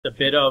a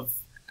bit of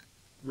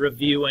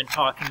review and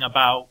talking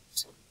about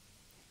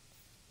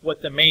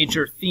what the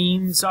major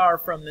themes are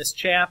from this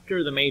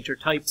chapter, the major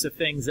types of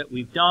things that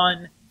we've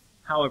done,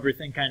 how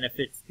everything kind of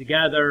fits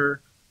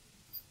together,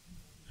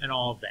 and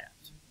all of that.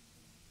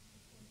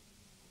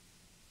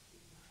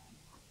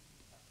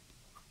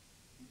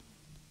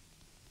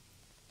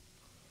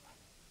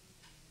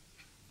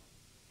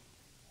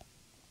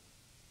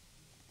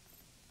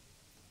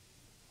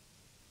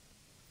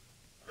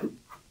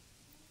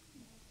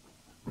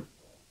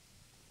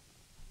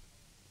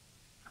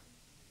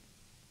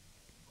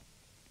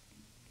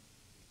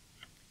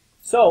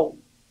 So,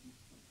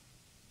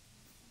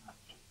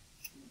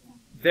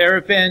 there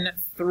have been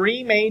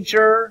three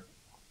major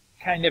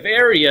kind of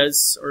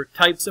areas or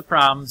types of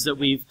problems that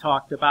we've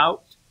talked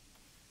about.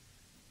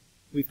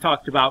 We've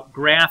talked about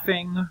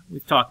graphing,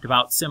 we've talked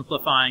about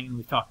simplifying, and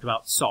we've talked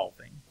about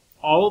solving.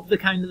 All of the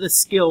kind of the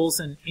skills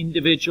and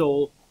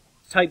individual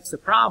types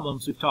of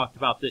problems we've talked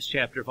about this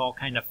chapter have all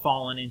kind of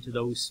fallen into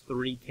those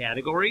three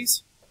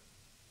categories.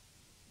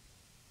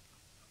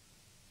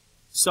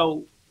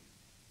 So,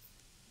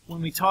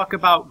 when we talk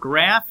about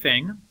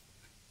graphing,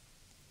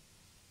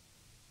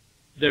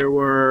 there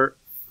were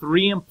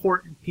three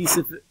important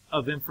pieces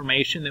of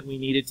information that we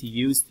needed to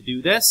use to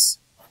do this.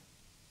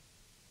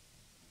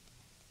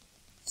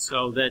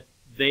 So that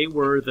they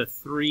were the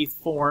three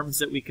forms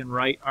that we can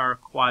write our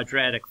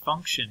quadratic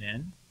function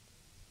in.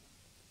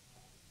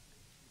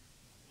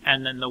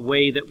 And then the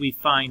way that we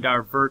find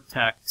our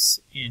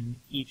vertex in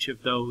each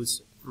of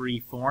those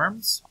three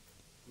forms.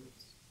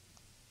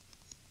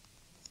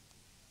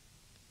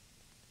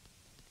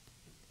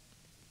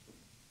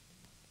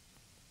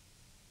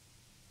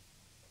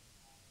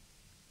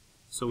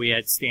 So we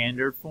had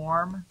standard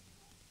form,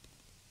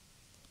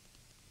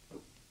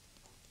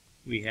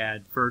 we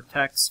had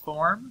vertex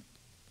form,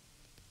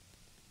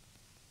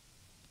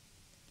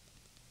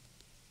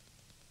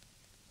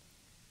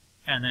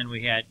 and then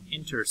we had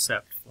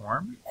intercept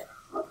form.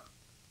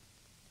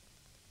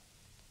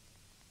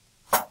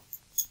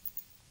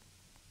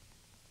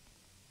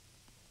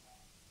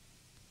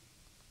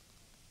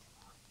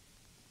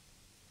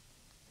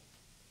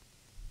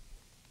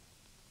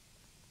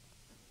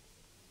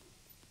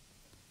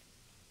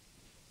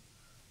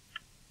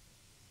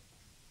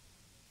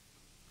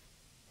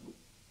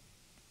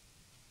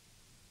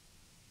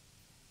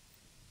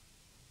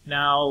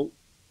 Now,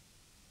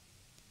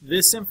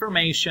 this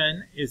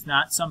information is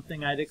not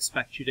something I'd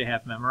expect you to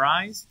have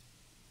memorized,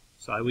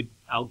 so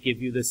I'll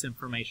give you this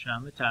information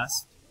on the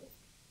test.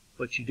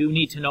 But you do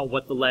need to know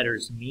what the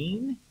letters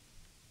mean,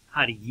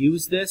 how to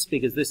use this,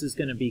 because this is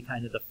going to be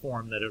kind of the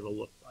form that it'll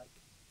look like.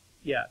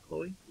 Yeah,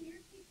 Chloe?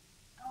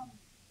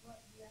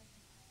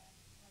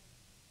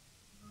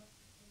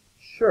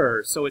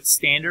 Sure, so it's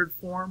standard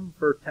form,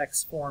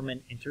 vertex form,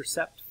 and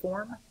intercept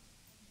form.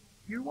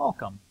 You're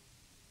welcome.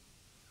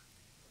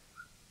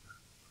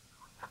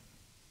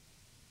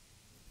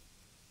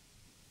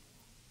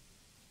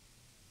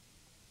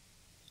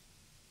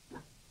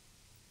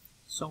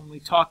 So when we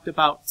talked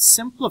about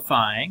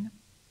simplifying,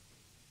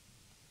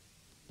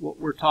 what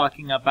we're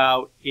talking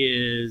about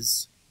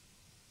is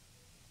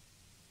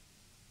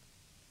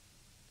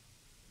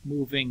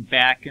moving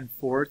back and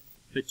forth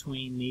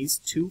between these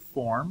two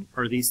forms,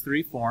 or these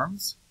three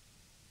forms.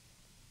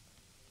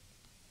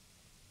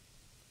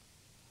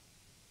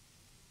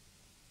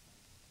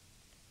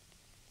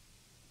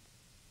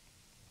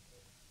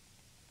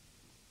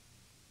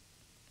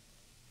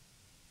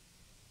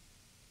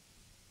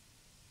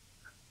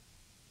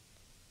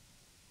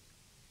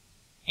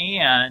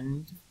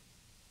 And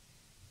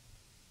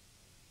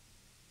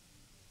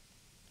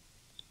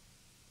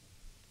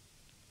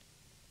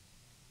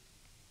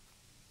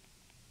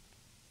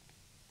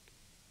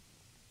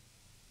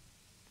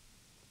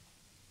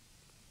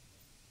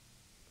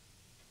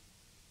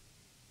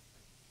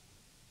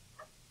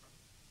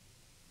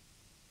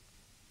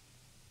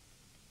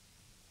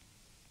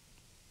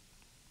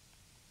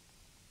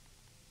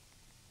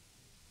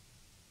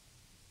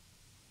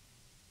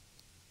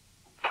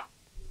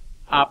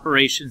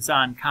operations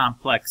on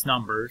complex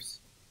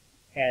numbers,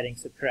 adding,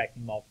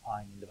 subtracting,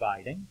 multiplying, and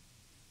dividing.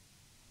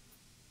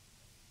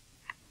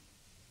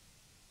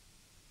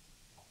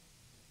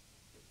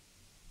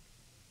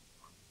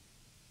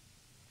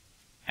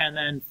 And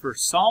then for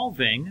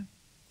solving,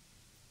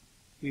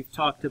 we've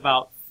talked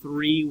about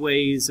three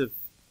ways of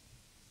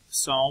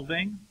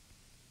solving.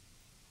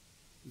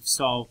 We've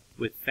solved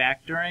with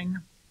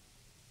factoring.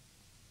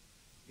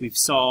 We've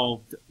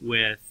solved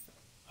with,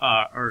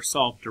 or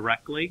solved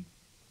directly.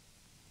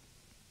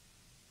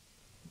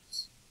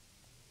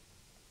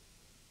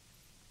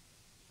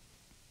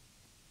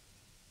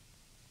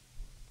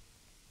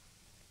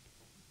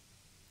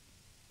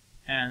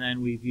 And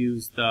then we've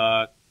used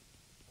the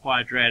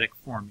quadratic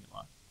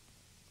formula.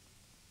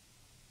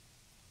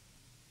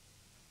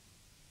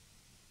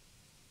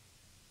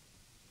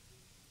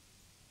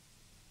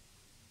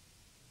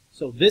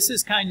 So this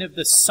is kind of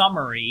the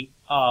summary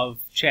of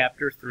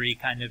Chapter 3,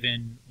 kind of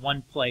in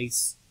one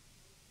place,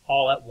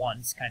 all at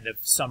once, kind of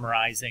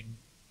summarizing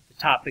the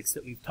topics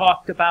that we've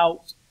talked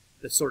about,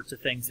 the sorts of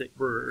things that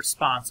we're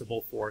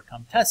responsible for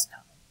come test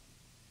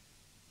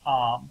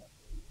time.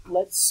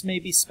 Let's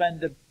maybe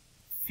spend a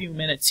few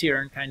minutes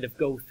here and kind of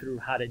go through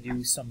how to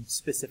do some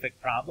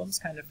specific problems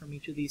kind of from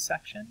each of these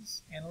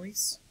sections.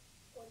 Annalise?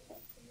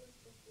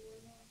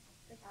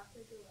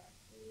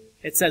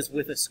 It says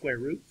with a square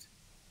root.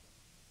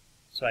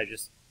 So I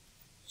just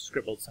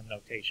scribbled some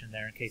notation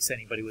there in case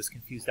anybody was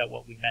confused about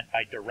what we meant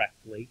by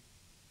directly.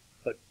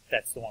 But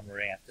that's the one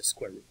where I have to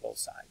square root both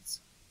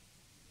sides.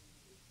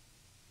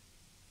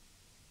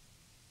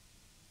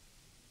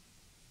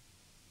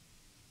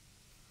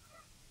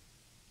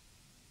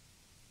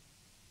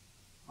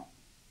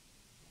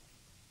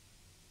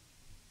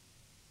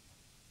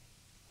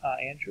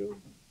 Andrew?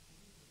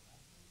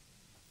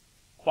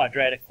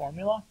 Quadratic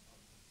formula?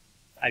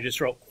 I just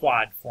wrote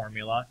quad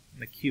formula.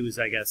 And the Q is,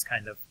 I guess,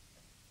 kind of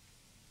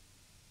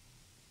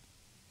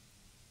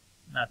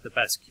not the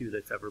best Q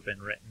that's ever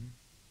been written.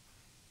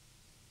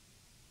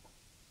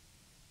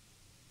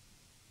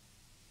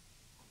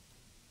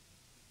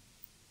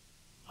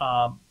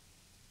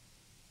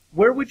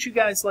 Where would you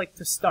guys like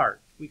to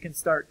start? We can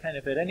start kind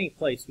of at any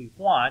place we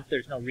want.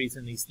 There's no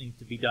reason these need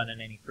to be done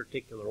in any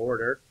particular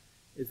order.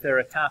 Is there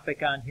a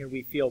topic on here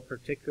we feel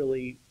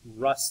particularly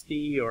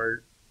rusty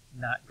or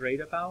not great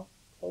about,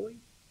 Chloe?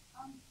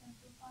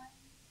 Simplifying.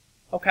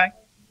 Okay.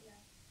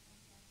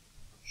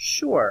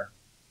 Sure.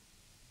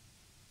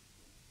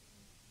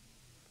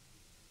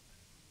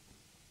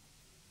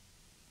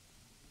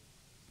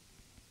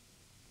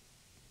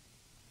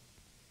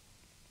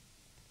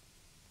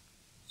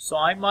 So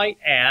I might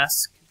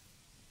ask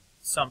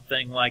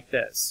something like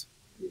this.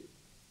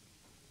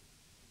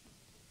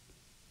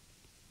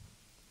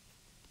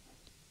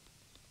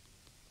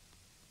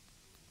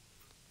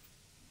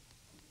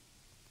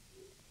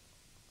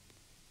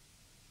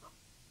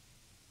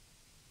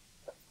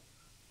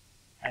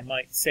 I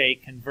might say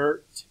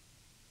convert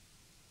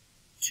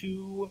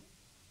 2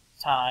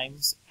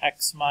 times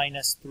x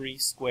minus 3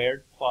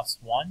 squared plus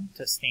 1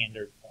 to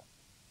standard form.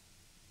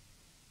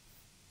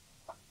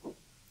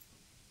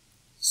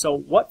 So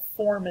what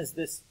form is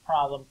this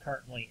problem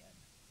currently in?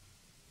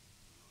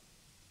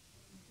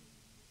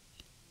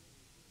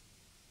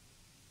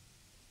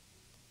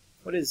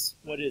 What is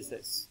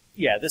this?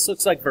 Yeah, this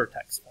looks like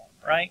vertex form,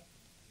 right?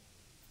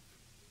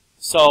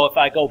 So if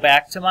I go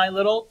back to my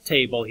little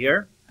table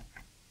here,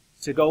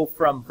 to go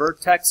from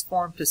vertex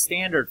form to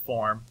standard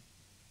form,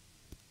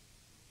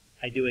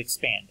 I do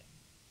expanding.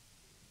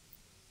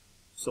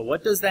 So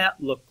what does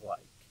that look like?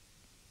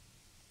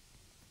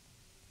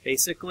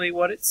 Basically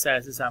what it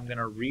says is I'm going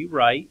to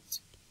rewrite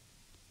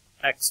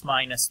x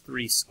minus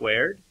 3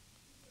 squared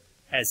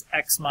as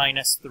x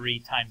minus 3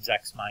 times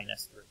x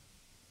minus 3.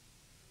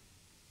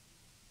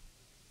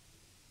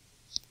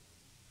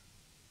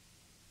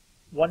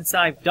 Once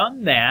I've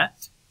done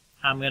that,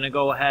 I'm going to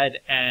go ahead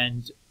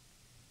and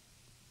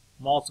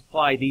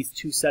multiply these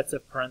two sets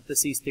of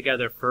parentheses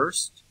together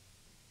first.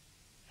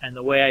 And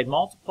the way I'd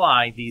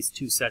multiply these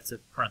two sets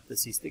of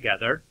parentheses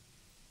together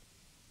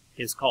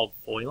is called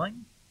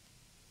foiling.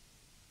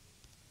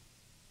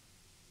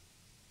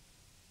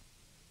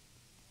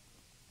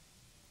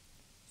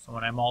 So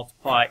when I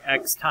multiply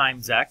x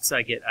times x,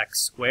 I get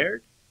x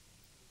squared.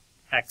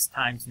 X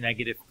times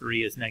negative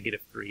 3 is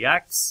negative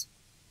 3x.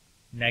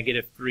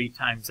 Negative 3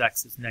 times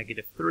x is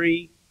negative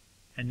 3.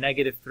 And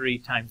negative 3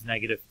 times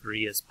negative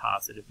 3 is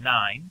positive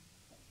 9.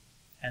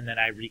 And then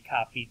I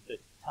recopied the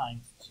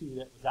times 2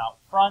 that was out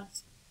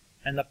front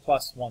and the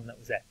plus 1 that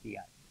was at the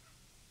end.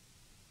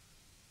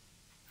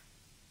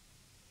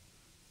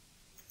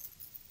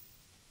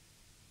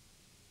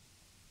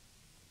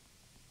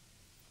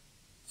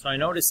 So I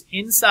notice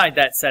inside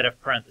that set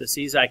of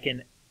parentheses I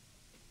can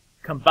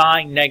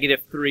combine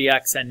negative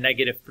 3x and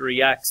negative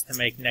 3x to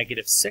make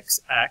negative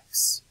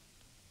 6x.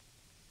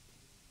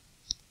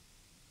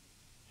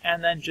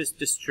 And then just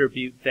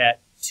distribute that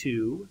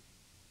 2.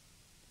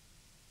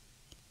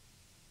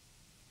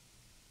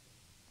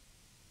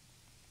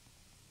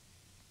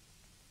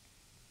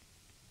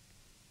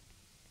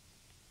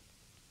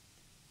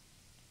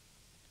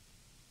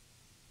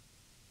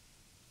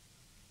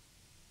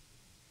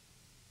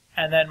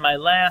 And then my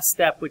last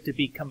step would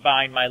be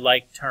combine my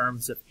like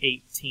terms of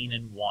 18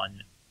 and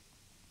 1.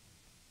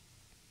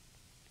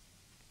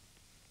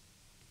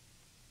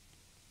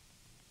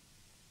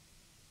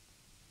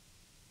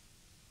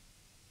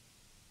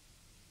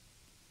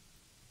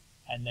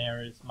 And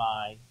there is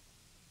my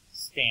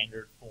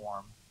standard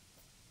form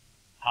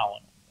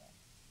polynomial.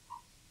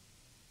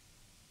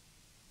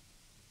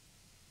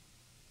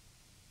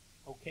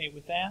 Okay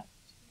with that?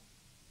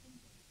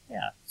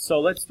 Yeah, so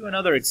let's do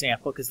another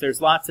example because there's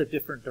lots of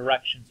different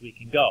directions we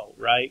can go,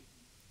 right?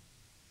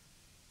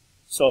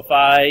 So if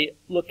I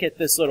look at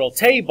this little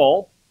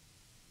table,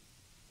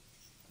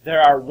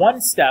 there are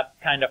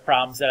one-step kind of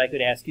problems that I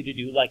could ask you to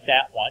do like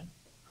that one.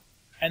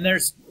 And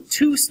there's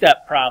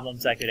two-step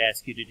problems I could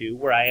ask you to do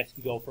where I have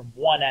to go from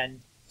one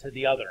end to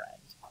the other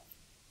end.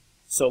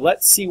 So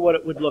let's see what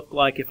it would look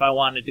like if I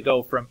wanted to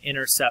go from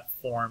intercept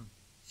form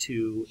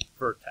to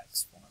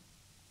vertex form.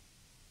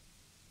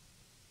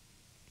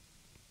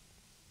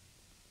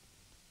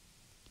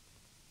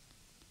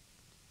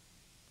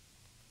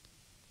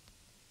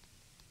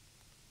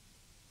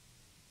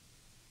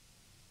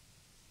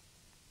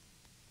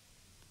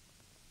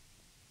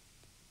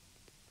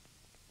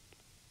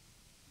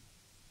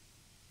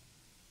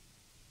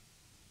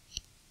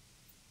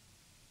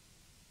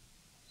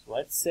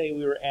 let's say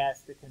we were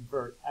asked to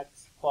convert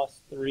x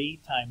plus 3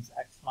 times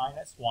x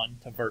minus 1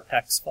 to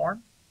vertex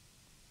form.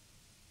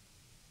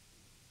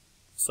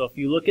 So if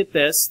you look at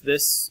this,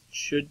 this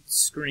should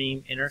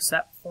scream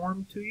intercept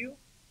form to you.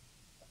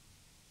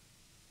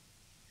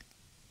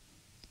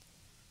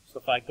 So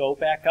if I go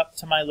back up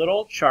to my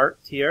little chart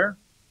here,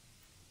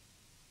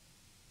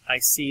 I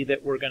see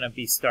that we're going to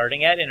be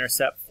starting at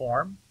intercept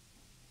form.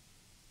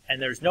 And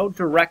there's no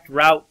direct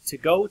route to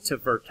go to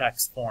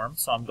vertex form,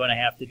 so I'm going to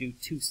have to do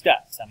 2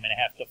 steps. I'm going to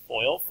have to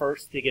FOIL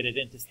first to get it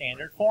into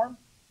standard form,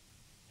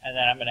 and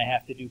then I'm going to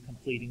have to do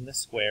completing the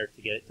square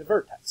to get it to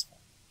vertex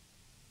form.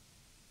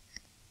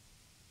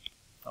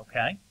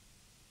 Okay?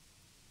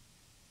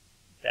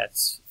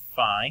 That's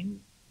fine.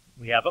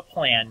 We have a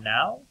plan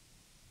now.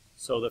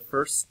 So the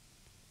first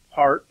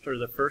part, or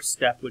the first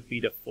step, would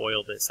be to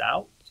FOIL this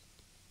out.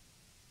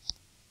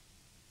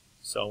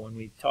 So when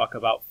we talk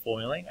about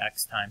foiling,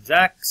 x times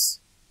x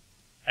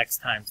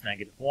times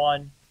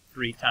 -1,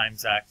 3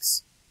 times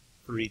x,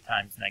 3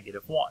 times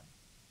 -1.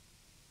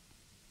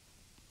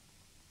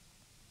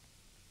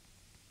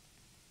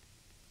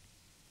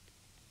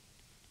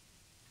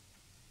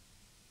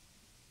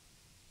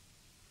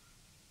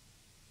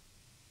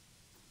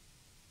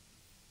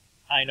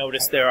 I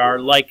notice there are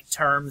like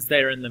terms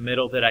there in the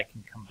middle that I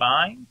can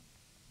combine.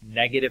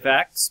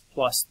 -x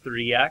plus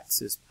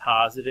 3x is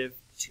positive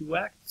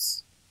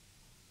 2x.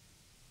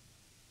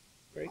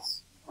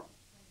 Grace?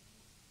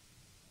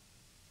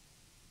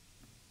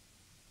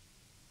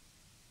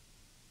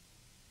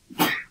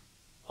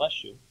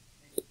 Bless you.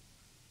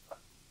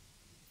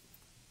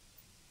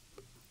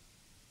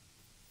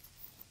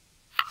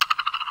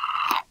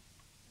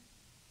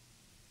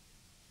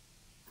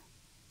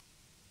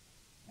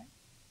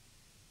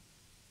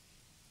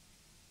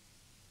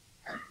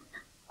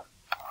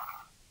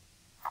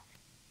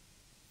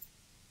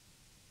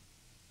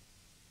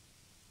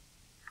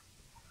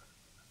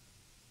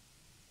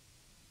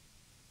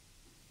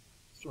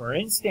 So we're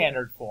in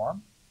standard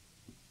form.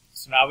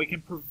 So now we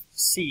can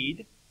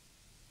proceed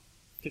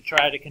to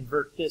try to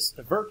convert this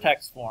to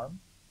vertex form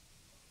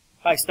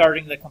by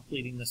starting the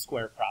completing the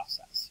square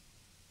process.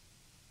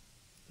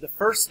 The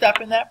first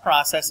step in that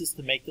process is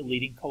to make the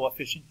leading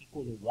coefficient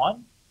equal to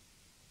 1.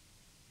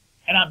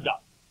 And I'm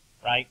done,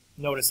 right?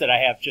 Notice that I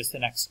have just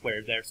an x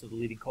squared there, so the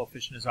leading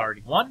coefficient is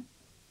already 1.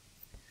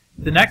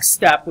 The next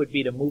step would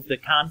be to move the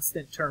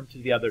constant term to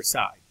the other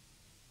side.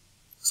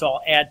 So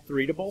I'll add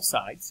 3 to both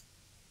sides.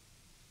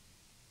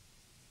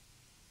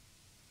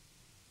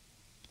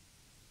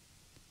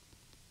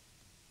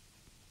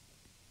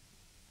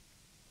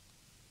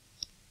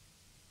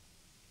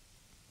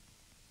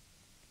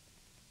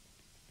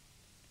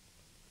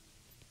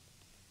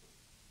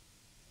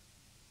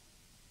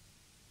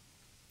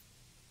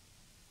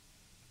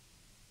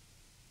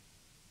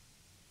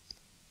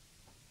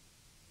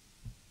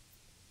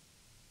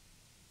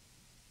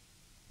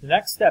 The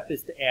next step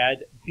is to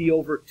add b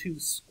over 2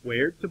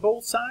 squared to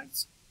both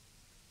sides.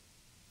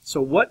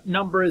 So what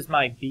number is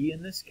my b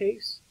in this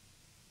case?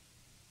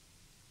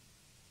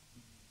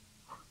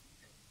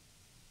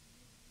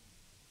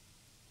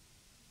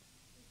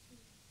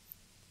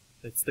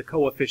 It's the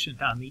coefficient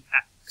on the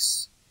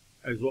x,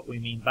 is what we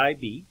mean by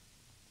b.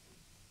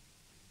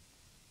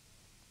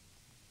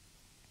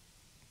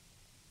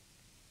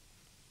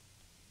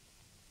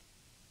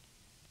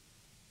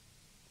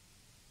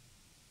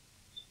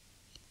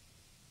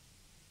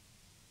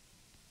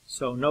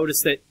 So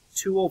notice that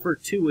 2 over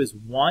 2 is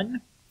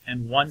 1,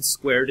 and 1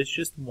 squared is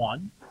just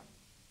 1.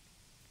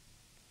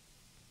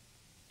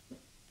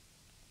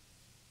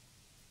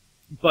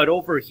 But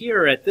over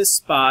here at this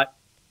spot,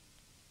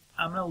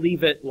 I'm going to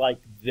leave it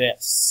like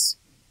this.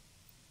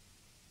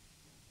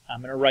 I'm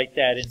going to write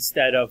that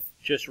instead of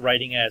just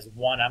writing it as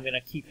 1, I'm going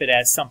to keep it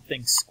as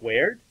something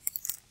squared.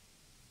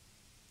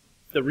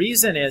 The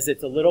reason is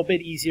it's a little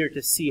bit easier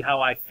to see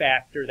how I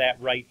factor that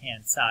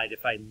right-hand side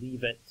if I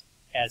leave it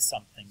as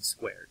something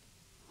squared.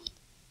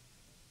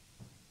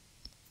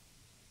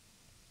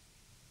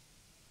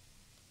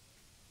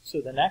 So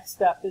the next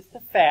step is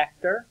to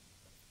factor.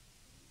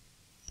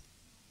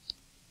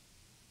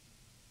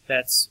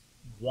 That's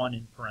 1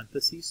 in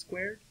parentheses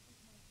squared.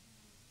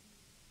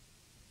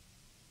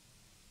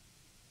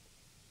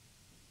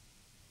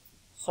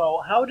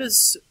 So how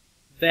does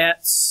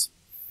that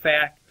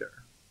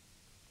factor?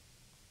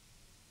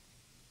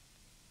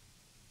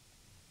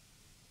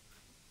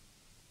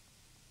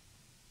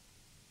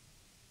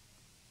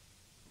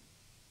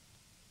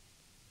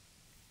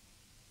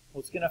 Well,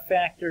 it's going to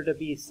factor to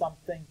be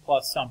something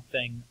plus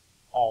something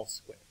all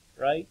squared,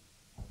 right?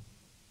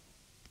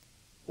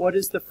 What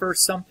does the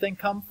first something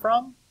come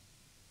from?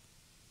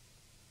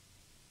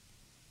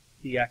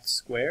 The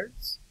x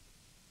squareds.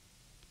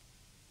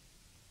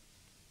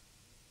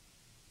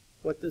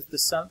 What does the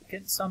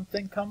second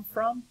something come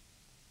from?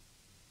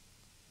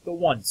 The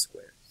 1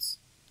 squareds.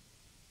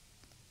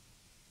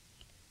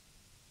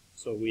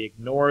 So we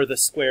ignore the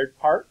squared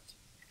part,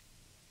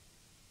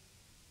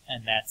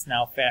 and that's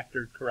now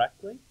factored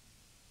correctly.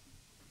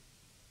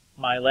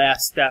 My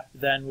last step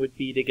then would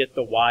be to get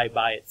the y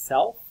by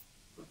itself.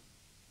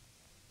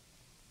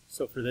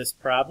 So for this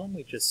problem,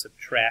 we just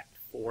subtract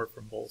 4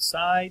 from both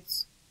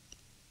sides.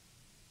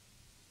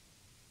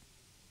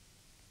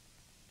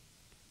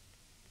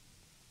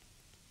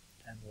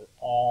 And we're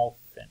all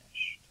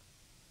finished.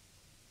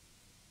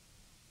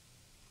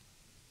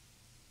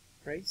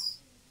 Grace?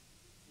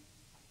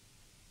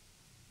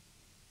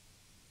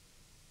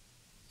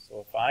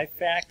 So if I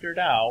factored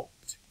out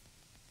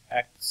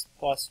x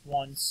plus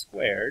 1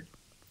 squared,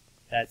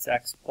 that's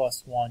x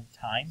plus 1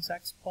 times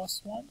x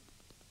plus 1.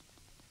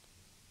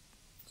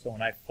 So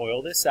when I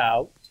FOIL this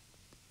out,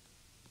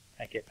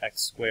 I get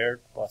x squared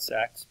plus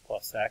x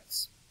plus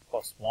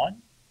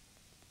 1,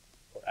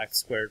 or x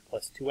squared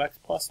plus 2x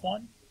plus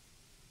 1.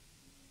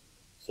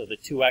 So the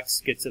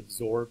 2x gets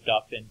absorbed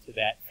up into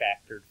that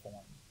factored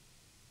form.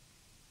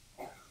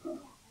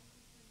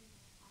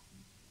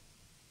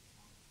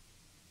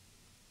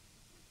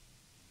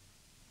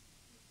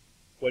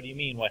 What do you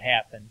mean, what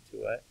happened to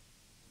it?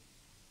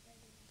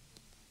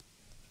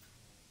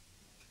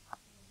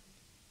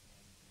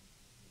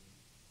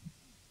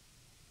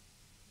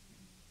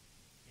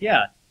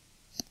 Yeah,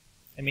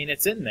 I mean,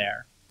 it's in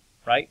there,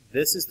 right?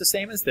 This is the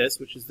same as this,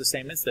 which is the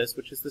same as this,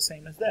 which is the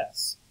same as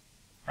this,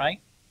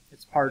 right?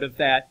 It's part of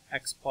that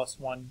x plus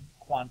 1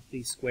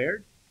 quantity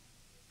squared.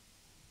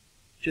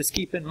 Just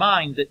keep in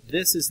mind that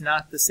this is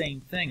not the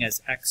same thing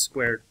as x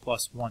squared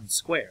plus 1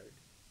 squared,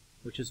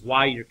 which is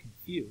why you're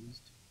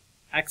confused.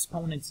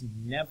 Exponents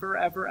never,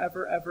 ever,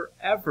 ever, ever,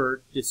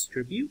 ever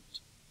distribute.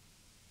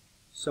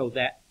 So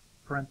that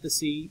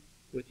parenthesis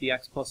with the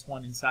x plus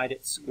 1 inside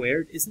it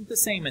squared isn't the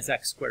same as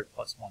x squared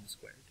plus 1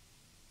 squared.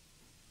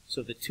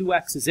 So the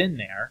 2x is in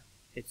there,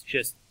 it's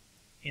just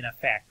in a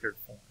factored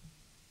form.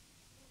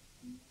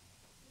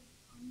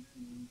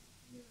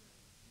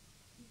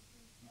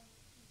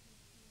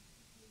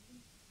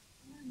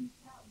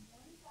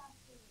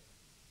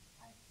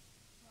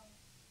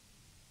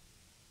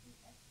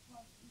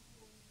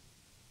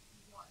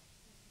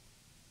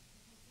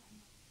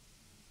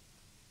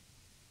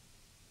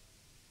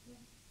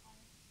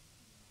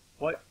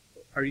 What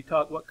are you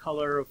what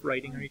color of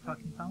writing are you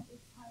talking about?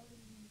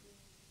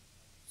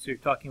 So you're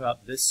talking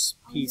about this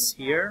piece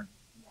here?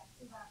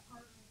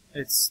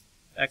 It's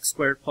x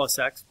squared plus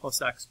x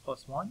plus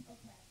 1.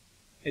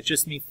 It's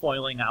just me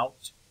FOILing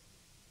out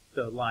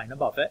the line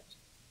above it.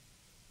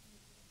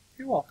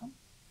 You're welcome.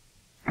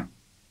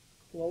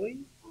 Chloe?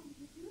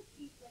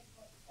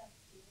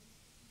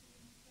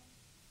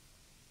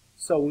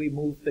 So we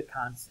move the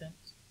constant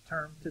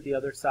term to the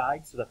other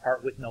side, so the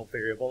part with no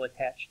variable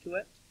attached to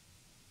it.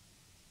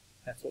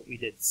 That's what we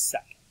did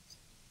second.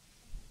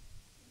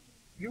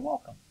 You're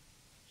welcome.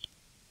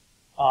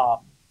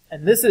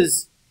 And that's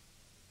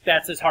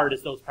as hard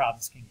as those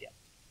problems can get,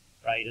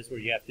 right? Is where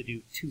you have to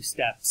do 2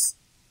 steps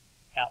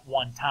at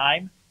one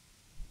time.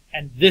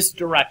 And this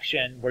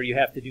direction, where you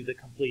have to do the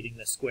completing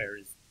the square,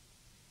 is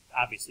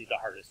obviously the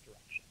hardest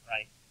direction,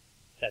 right?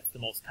 That's the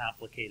most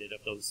complicated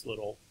of those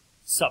little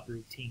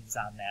subroutines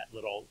on that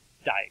little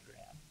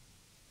diagram,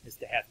 is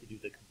to have to do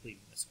the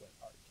completing the square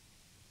part.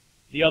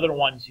 The other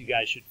ones you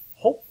guys should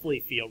hopefully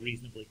feel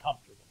reasonably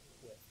comfortable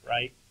with,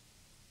 right?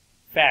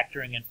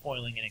 Factoring and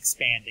FOILing and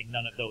expanding,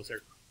 none of those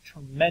are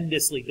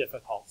tremendously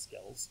difficult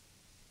skills,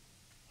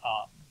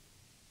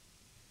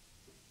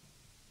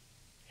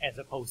 as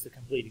opposed to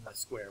completing the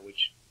square,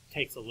 which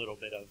takes a little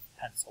bit of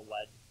pencil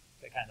lead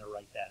to kind of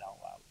write that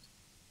all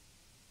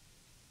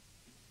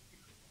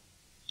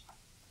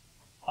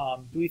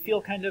out. Do we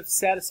feel kind of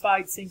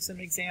satisfied seeing some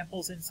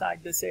examples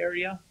inside this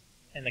area?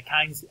 And the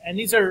kinds, and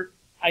these are,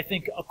 I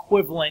think,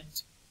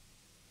 equivalent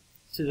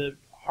to the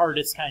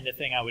hardest kind of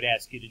thing I would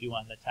ask you to do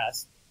on the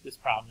test. This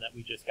problem that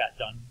we just got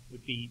done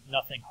would be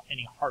nothing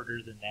any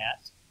harder than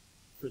that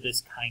for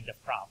this kind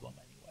of problem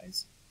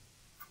anyways.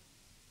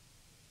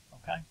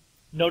 Okay?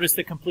 Notice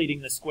that completing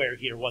the square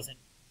here wasn't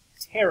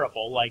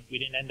terrible. Like, we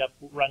didn't end up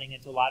running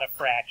into a lot of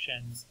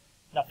fractions.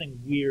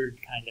 Nothing weird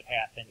kind of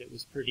happened. It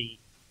was pretty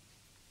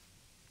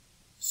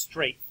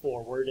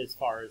straightforward as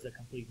far as a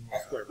completing the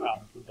square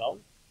problem would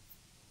go.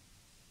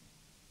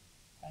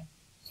 Okay?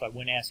 So I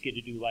wouldn't ask you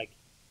to do like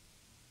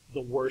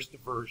the worst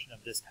version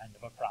of this kind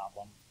of a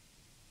problem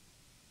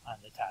on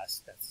the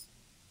test. That's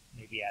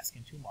maybe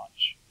asking too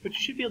much. But you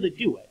should be able to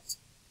do it,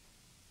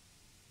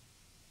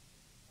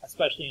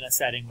 especially in a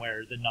setting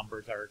where the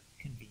numbers are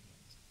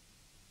convenient,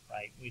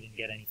 right? We didn't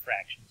get any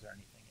fractions or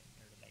anything in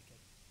here to make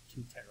it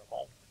too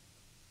terrible.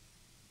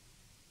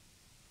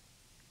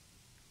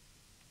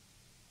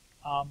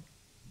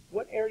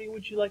 What area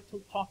would you like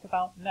to talk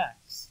about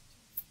next?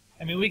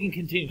 I mean, we can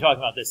continue talking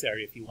about this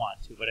area if you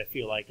want to, but I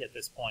feel like at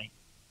this point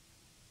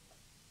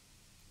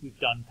we've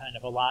done kind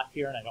of a lot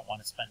here, and I don't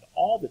want to spend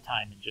all the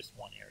time in just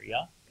one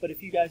area. But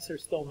if you guys are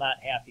still not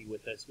happy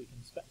with this, we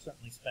can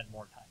certainly spend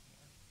more time here.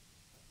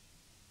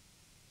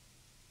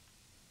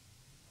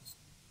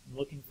 I'm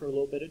looking for a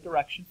little bit of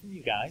direction from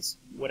you guys.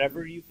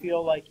 Whatever you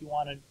feel like you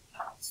want to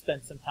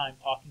spend some time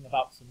talking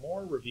about some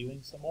more,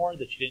 reviewing some more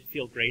that you didn't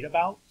feel great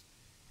about,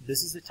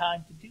 this is the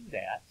time to do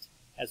that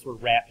as we're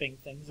wrapping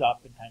things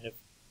up and kind of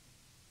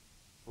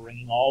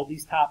bringing all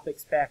these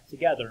topics back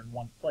together in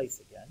one place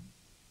again.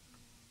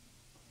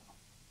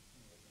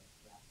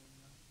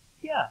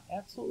 Yeah,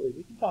 absolutely.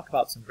 We can talk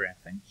about some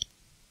graphing.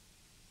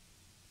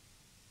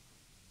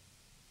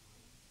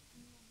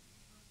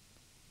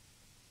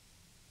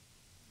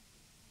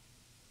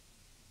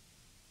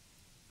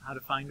 How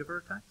to find a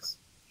vertex?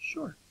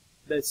 Sure.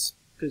 That's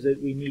because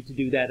we need to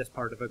do that as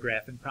part of a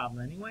graphing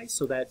problem anyway,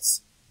 so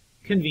that's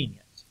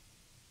convenient.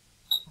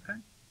 Okay?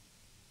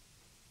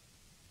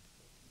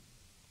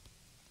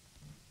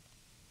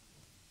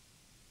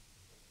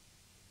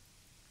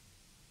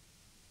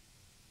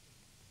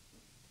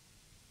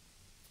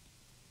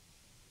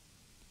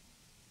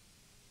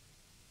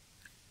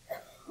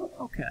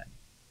 Okay,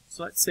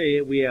 so let's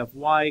say we have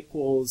y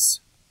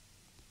equals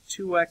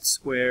 2x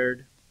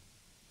squared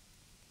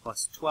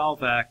plus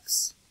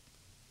 12x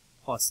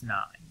plus 9.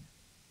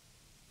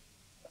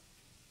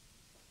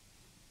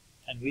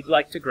 And we'd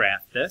like to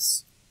graph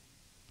this.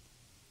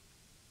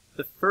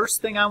 The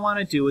first thing I want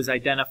to do is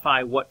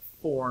identify what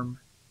form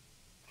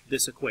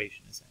this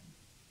equation is in.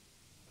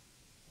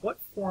 What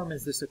form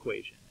is this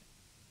equation in?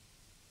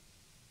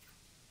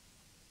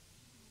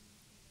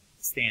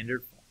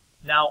 Standard form.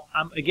 Now,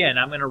 I'm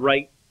going to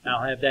write,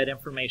 I'll have that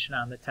information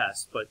on the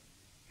test, but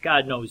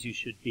God knows you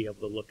should be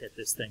able to look at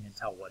this thing and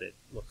tell what it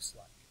looks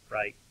like,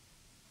 right?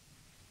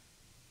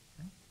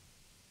 Okay.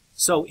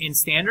 So in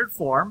standard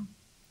form,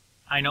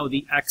 I know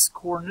the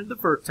x-coordinate of the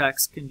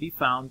vertex can be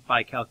found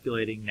by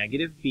calculating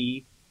negative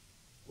b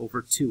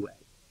over 2a.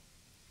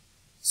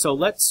 So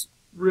let's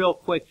real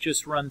quick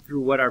just run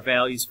through what our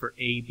values for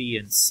a, b,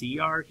 and c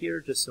are here,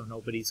 just so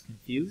nobody's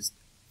confused.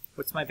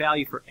 What's my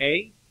value for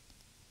a?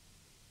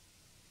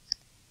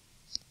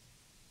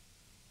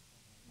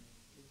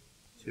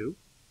 2.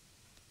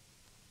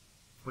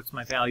 What's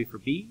my value for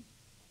b?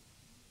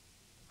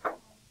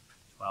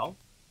 12.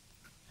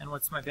 And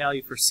what's my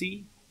value for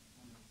c?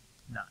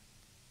 9.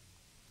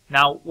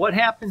 Now, what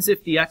happens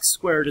if the x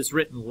squared is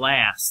written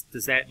last?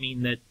 Does that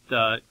mean that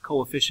the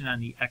coefficient on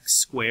the x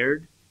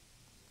squared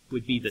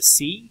would be the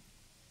c?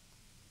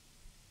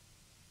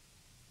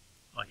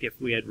 Like if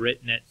we had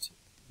written it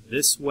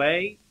this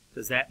way,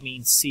 does that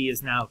mean c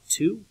is now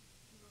 2?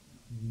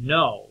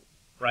 No.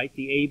 Right?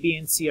 The a, b,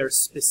 and c are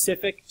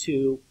specific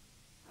to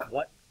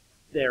what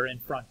they're in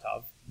front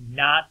of,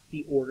 not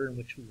the order in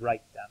which we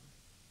write them.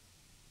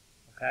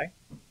 Okay?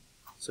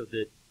 So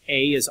the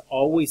a is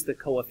always the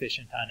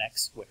coefficient on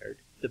x squared,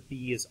 the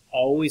b is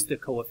always the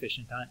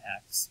coefficient on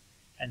x,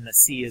 and the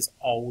c is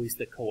always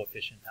the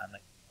coefficient on the,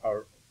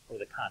 or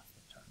the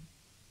constant term.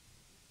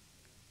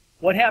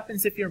 What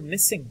happens if you're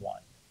missing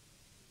one?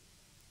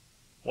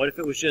 What if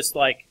it was just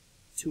like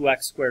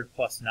 2x squared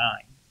plus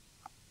 9?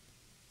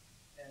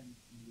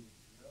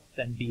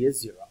 Then b is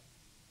 0.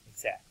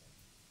 Exactly.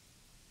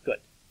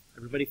 Good.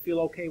 Everybody feel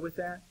okay with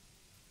that?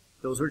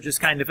 Those are just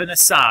kind of an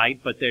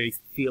aside, but they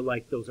feel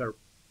like those are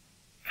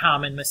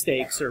common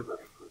mistakes or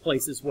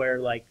places where,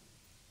 like,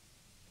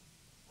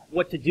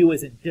 what to do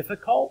isn't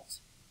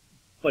difficult,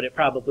 but it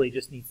probably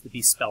just needs to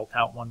be spelled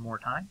out one more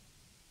time.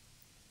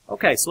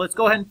 Okay, so let's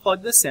go ahead and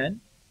plug this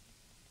in.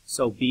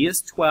 So b is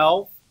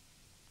 12,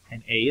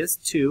 and a is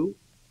 2.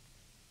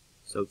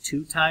 So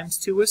 2 times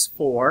 2 is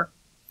 4.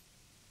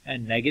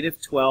 And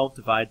negative 12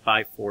 divided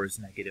by 4 is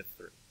negative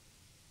 3.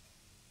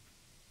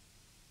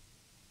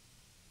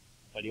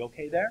 Everybody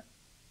okay there?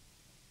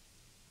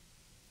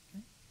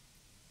 Okay.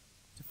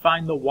 To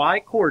find the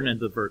y-coordinate of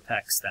the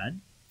vertex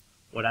then,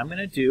 what I'm going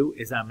to do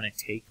is I'm going to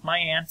take my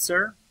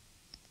answer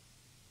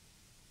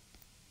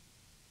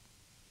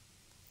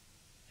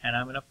and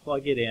I'm going to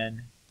plug it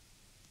in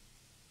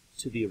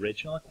to the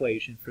original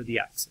equation for the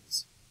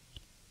x's.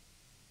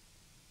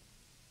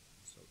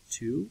 So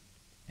 2,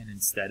 and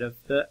instead of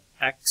the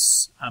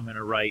x, I'm going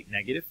to write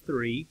negative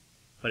 3,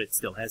 but it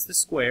still has the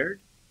squared.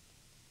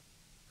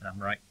 And I'm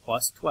going to write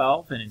plus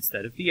 12, and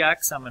instead of the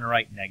x, I'm going to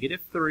write negative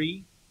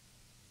 3,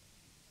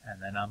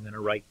 and then I'm going to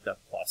write the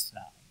plus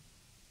 9.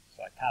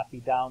 So I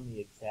copied down the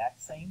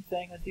exact same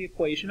thing as the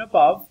equation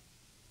above.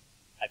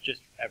 I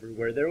just,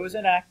 everywhere there was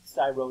an x,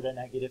 I wrote a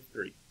negative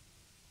 3.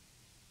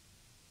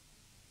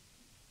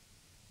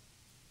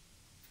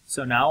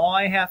 So now all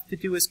I have to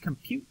do is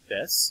compute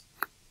this.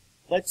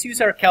 Let's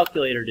use our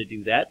calculator to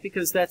do that,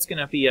 because that's going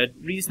to be a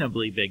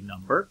reasonably big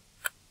number.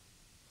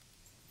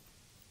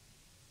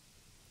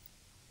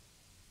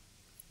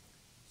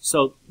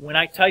 So when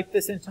I type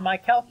this into my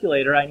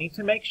calculator, I need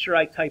to make sure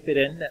I type it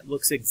in that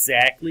looks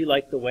exactly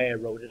like the way I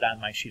wrote it on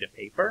my sheet of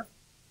paper.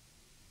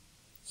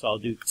 So I'll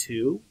do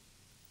 2,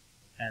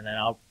 and then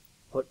I'll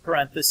put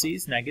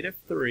parentheses, negative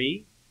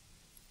 3,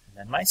 and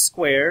then my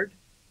squared,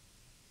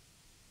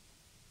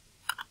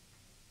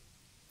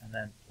 and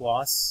then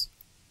plus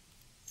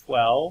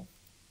 12,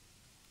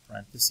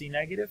 parenthesis,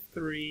 negative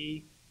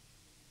 3,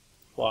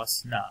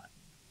 plus 9.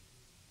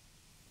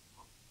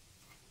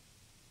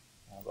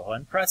 I'll go ahead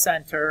and press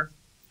enter,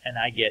 and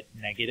I get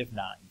negative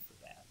 9 for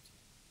that.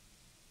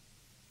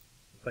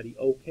 Everybody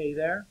okay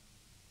there?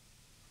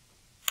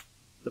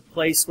 The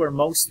place where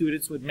most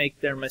students would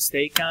make their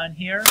mistake on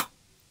here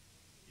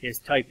is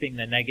typing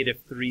the negative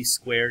 3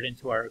 squared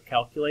into our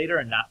calculator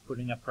and not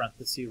putting a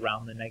parenthesis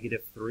around the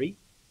negative 3.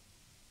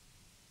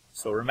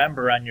 So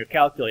remember on your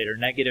calculator,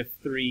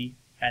 -3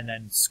 and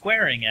then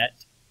squaring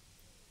it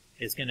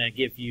is going to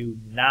give you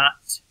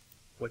not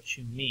what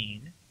you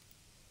mean.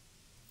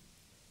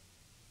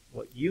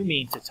 What you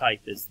mean to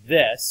type is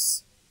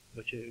this,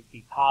 which would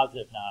be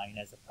 +9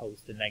 as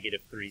opposed to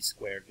 -3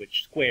 squared,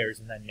 which squares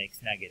and then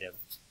makes negative.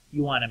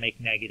 You want to make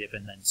negative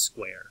and then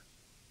square.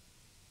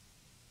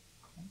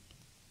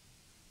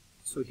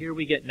 So here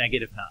we get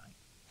 -9.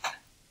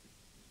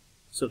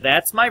 So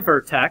that's my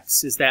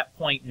vertex, is that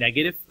point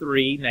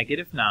 -3,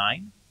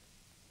 -9.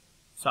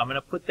 So I'm going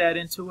to put that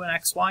into an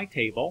XY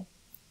table.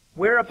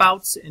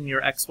 Whereabouts in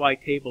your XY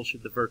table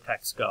should the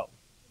vertex go?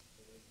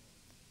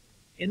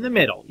 In the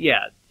middle,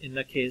 yeah. In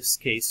the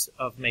case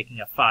of making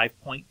a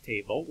 5-point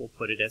table, we'll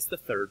put it as the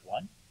third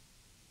one.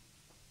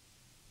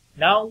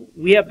 Now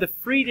we have the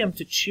freedom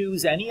to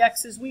choose any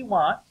x's we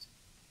want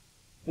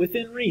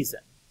within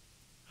reason.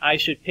 I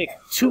should pick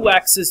 2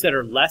 x's that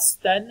are less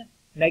than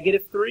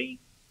 -3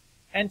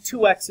 and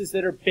 2 x's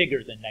that are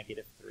bigger than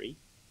 -3.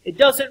 It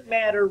doesn't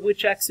matter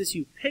which x's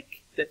you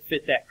pick that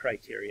fit that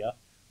criteria,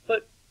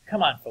 but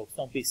come on folks,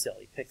 don't be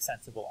silly. Pick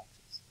sensible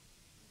x's.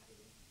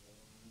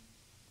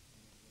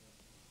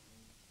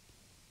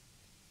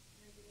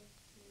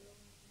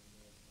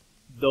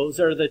 Those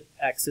are the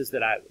x's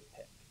that I would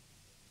pick.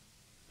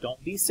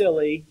 Don't be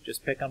silly,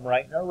 just pick them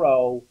right in a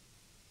row.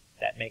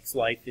 That makes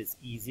life as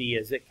easy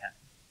as it can.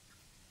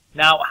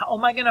 Now, how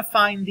am I going to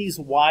find these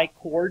y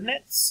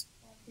coordinates?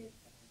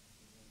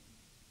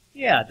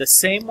 Yeah, the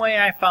same way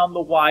I found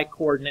the y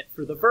coordinate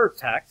for the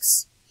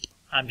vertex.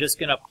 I'm just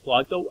going to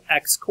plug the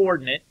x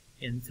coordinate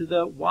into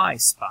the y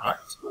spot.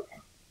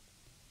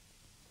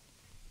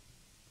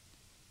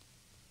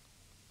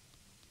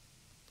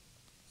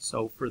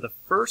 So for the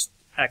first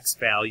x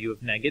value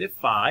of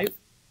 -5,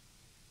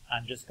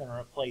 I'm just going to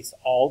replace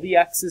all the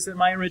x's in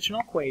my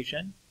original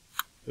equation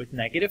with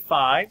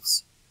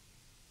 -5s.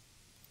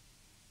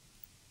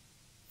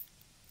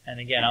 And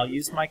again, I'll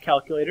use my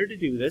calculator to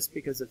do this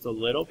because it's a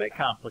little bit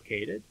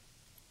complicated.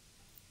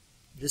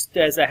 Just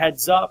as a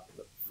heads up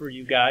for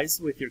you guys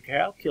with your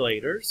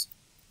calculators,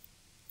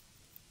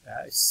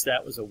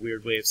 that was a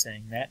weird way of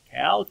saying that,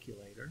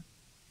 calculator.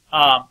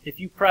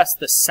 If you press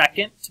the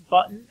second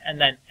button and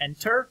then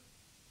enter,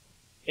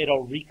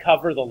 it'll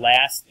recover the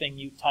last thing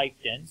you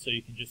typed in, so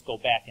you can just go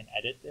back and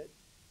edit it.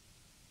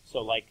 So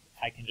like,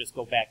 I can just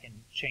go back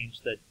and change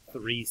the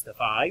 3s to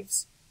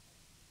 5s.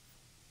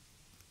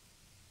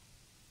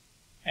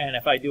 And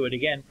if I do it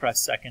again,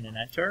 press second and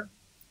enter,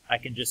 I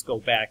can just go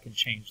back and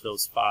change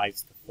those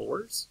 5s to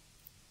 4s.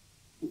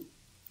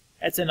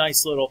 That's a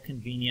nice little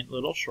convenient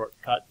little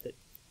shortcut that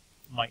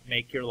might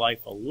make your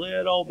life a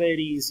little bit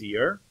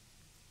easier.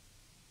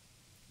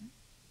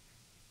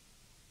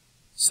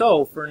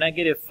 So for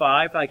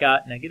 -5, I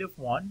got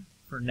 -1.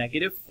 For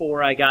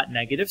 -4, I got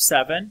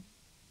 -7.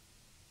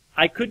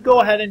 I could go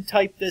ahead and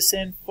type this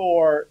in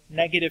for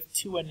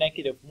 -2 and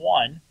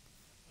 -1,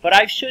 but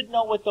I should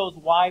know what those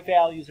y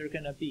values are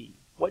going to be.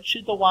 What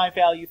should the y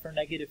value for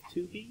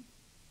 -2 be?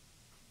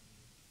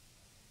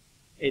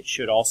 It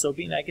should also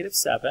be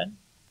 -7.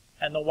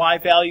 And the y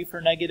value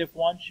for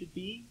 -1 should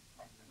be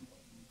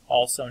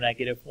also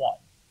 -1.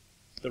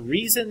 The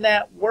reason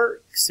that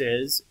works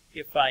is,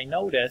 if I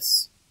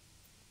notice,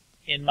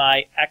 in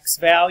my x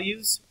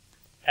values,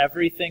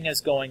 everything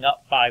is going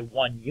up by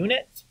 1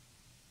 unit.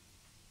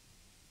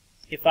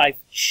 If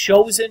I've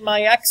chosen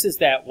my x's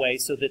that way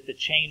so that the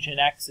change in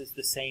x is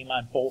the same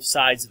on both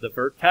sides of the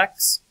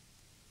vertex,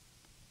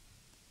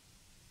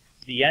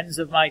 the ends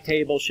of my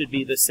table should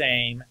be the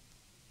same,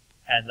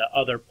 and the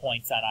other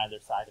points on either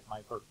side of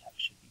my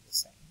vertex should be the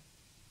same.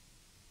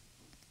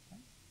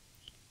 Okay.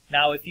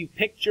 Now, if you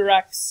picked your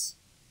x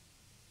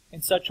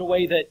in such a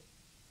way that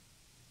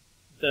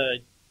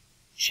the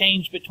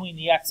change between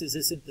the x's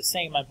isn't the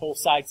same on both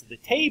sides of the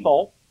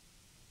table,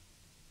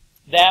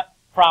 that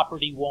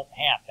property won't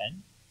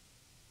happen,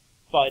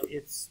 but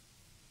it's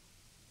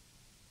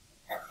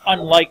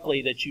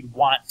unlikely that you'd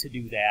want to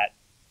do that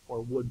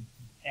or would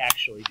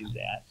actually do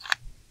that.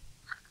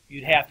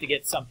 You'd have to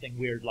get something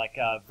weird like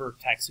a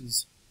vertex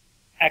whose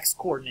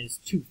x-coordinate is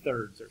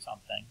 2/3 or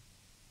something.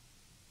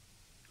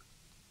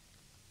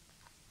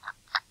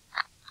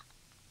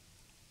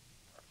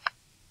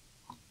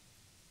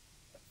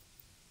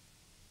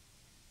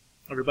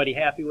 Everybody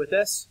happy with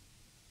this?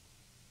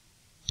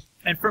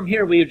 And from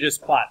here, we would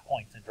just plot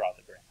points and draw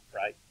the graph,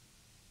 right?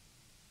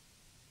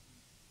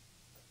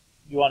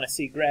 You want to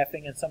see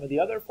graphing in some of the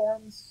other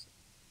forms,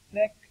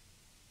 Nick?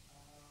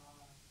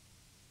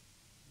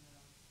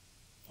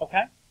 No.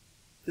 Okay.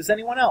 Does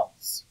anyone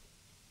else?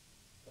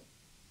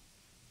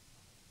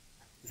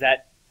 Does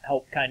that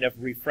help kind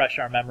of refresh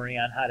our memory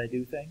on how to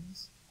do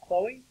things?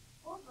 Chloe?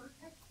 Or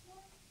vertex form?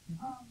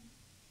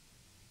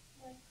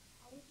 Like,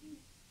 how would you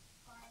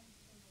find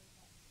the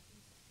vertex?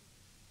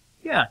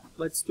 Yeah,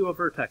 let's do a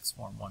vertex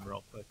form one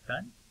real quick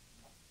then.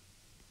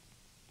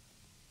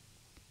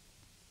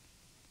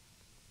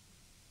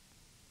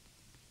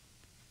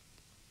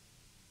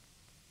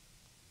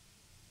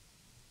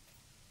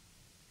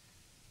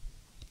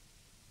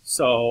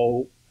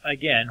 So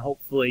again,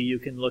 hopefully you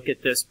can look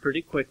at this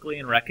pretty quickly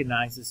and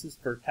recognize this is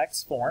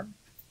vertex form.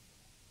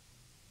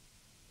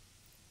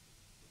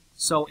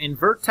 So in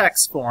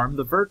vertex form,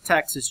 the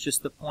vertex is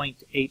just the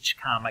point h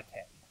comma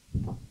k.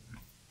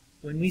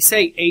 When we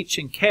say h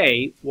and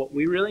k, what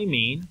we really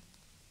mean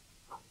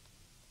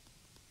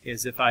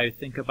is if I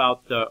think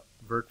about the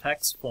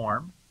vertex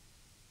form,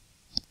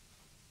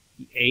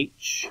 the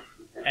h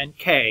and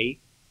k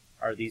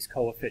are these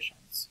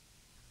coefficients.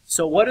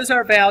 So what is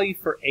our value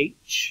for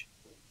h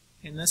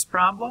in this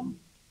problem?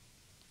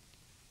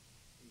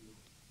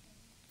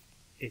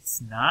 It's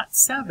not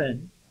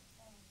 7,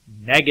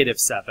 negative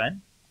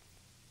 7.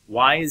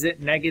 Why is it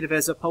negative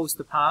as opposed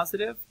to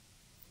positive?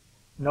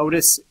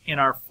 Notice in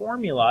our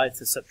formula,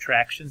 it's a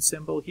subtraction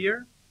symbol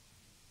here.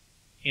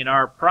 In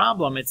our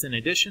problem, it's an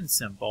addition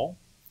symbol.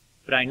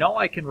 But I know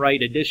I can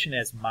write addition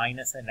as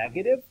minus a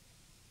negative.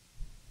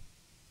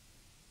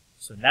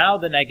 So now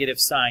the negative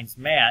signs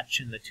match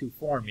in the two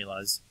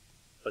formulas,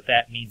 but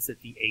that means that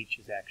the h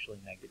is actually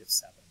negative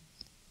 7.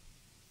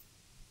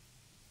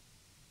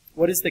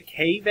 What is the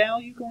k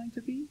value going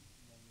to be?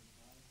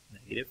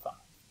 Negative 5.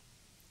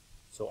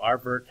 So our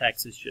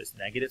vertex is just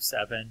negative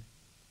 7,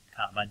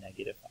 comma,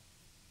 negative 5.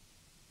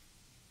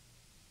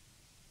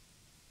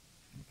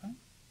 Okay.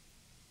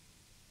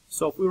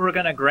 So if we were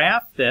going to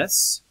graph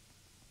this,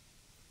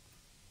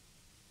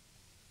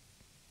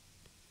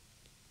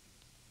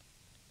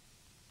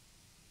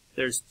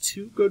 there's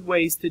two good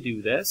ways to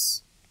do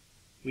this.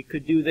 We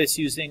could do this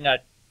using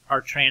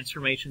our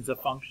transformations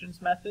of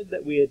functions method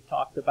that we had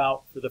talked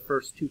about for the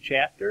first 2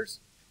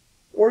 chapters.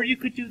 Or you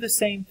could do the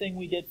same thing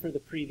we did for the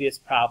previous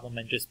problem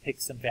and just pick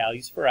some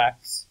values for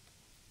x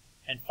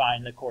and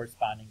find the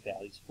corresponding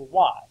values for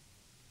y.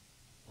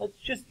 Let's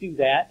just do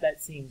that.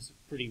 That seems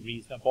pretty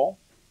reasonable.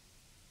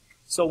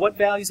 So what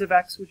values of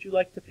x would you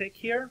like to pick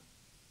here?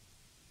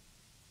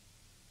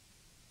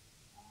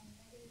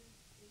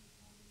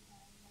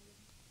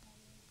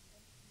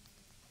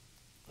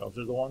 Those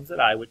are the ones that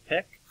I would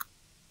pick.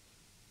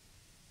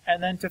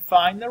 And then to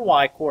find their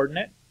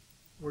y-coordinate,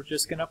 we're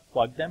just going to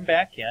plug them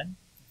back in.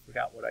 I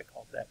forgot what I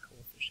called that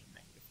coefficient,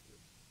 negative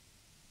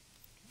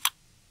 3.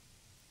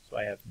 So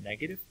I have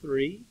negative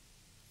 3,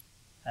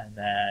 and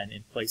then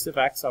in place of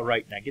x, I'll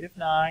write negative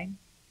 9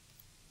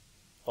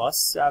 plus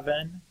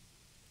 7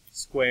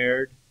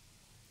 squared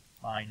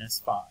minus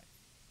 5.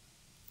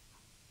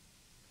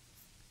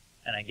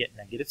 And I get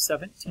negative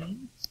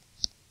 17.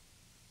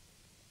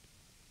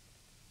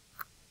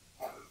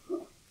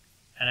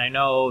 And I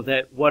know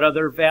that what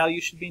other value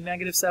should be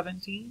negative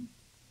 17?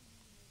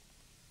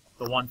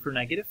 The one for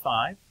negative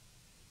 5.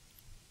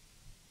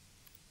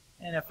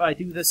 And if I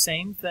do the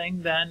same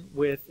thing then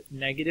with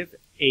negative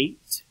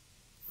 8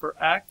 for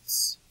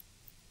x,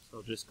 so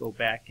I'll just go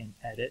back and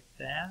edit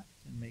that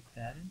and make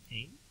that an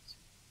 8.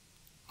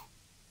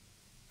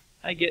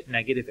 I get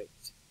negative 8.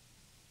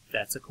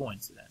 That's a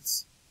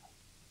coincidence.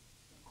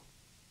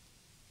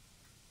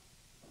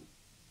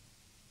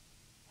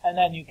 And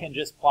then you can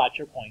just plot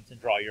your points and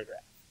draw your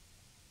graph.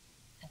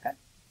 Okay.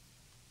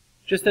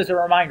 Just as a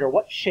reminder,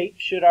 what shape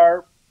should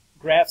our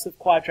graphs of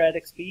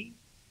quadratics be?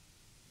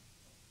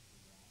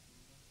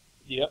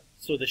 Yep.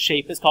 So the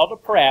shape is called a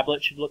parabola.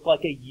 It should look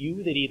like a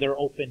U that either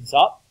opens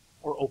up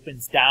or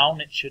opens down.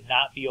 It should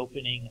not be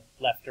opening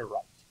left or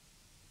right.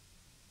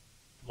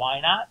 Why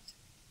not?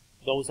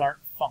 Those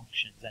aren't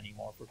functions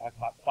anymore. If we're talking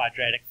about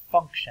quadratic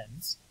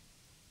functions,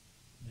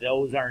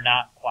 those are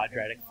not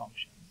quadratic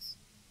functions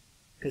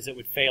because it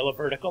would fail a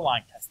vertical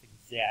line test.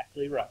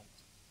 Exactly right.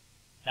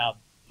 Now,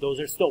 those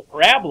are still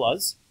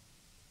parabolas,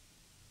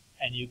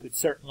 and you could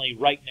certainly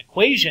write an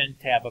equation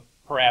to have a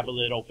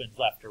parabola that opens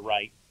left or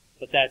right,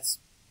 but that's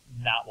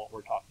not what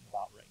we're talking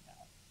about right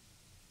now.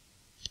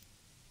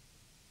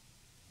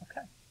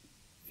 Okay.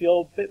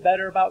 Feel a bit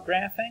better about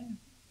graphing?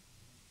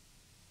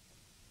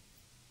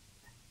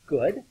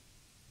 Good.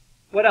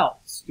 What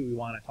else do we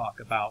want to talk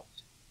about?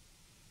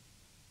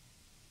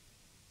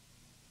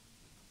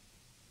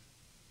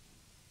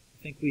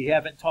 I think we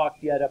haven't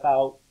talked yet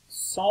about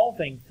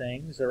solving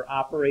things or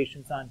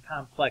operations on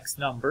complex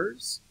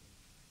numbers.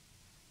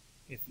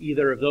 If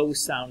either of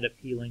those sound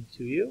appealing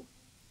to you.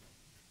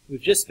 We've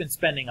just been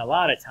spending a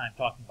lot of time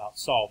talking about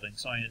solving,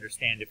 so I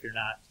understand if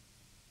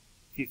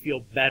you feel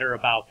better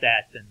about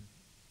that than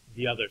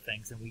the other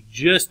things. And we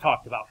just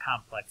talked about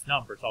complex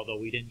numbers, although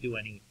we didn't do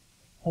any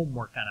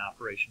homework on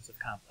operations of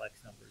complex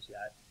numbers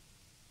yet.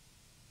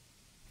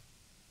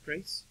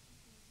 Grace?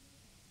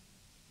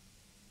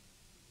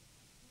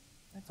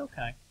 That's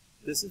okay.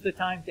 This is the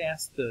time to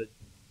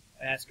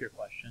ask your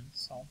questions.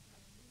 So.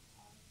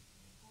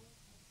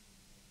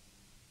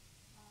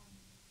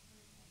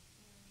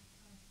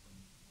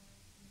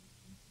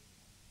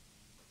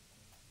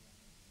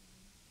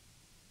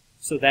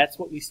 So that's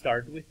what we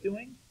started with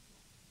doing,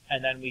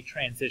 and then we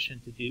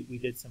transitioned to we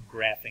did some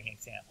graphing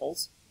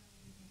examples.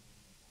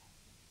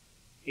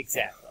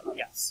 Exactly,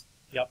 yes.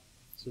 Yep.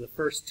 So the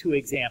first 2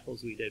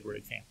 examples we did were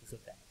examples of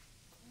that.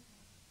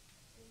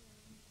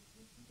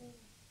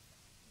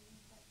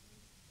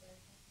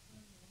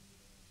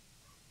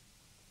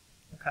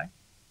 Okay.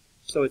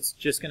 So it's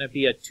just going to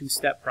be a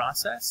two-step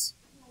process.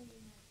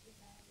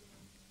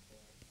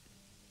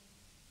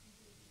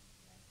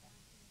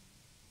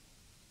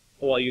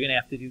 Well, you're going to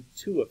have to do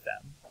two of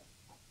them.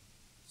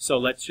 So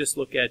let's just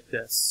look at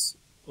this.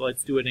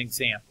 Let's do an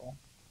example.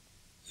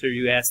 So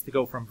you asked to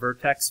go from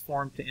vertex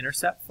form to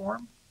intercept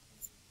form?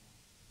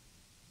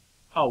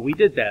 Oh, we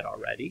did that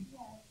already.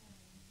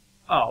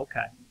 Oh,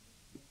 okay.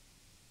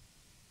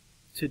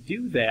 To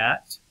do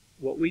that,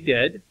 what we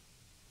did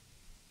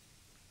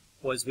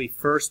was we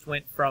first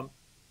went from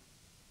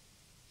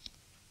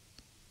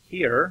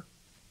here.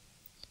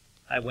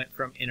 I went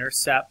from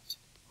intercept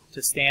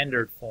to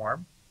standard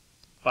form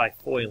by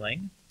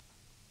foiling.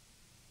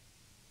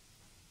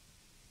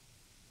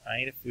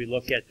 Right? If we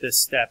look at this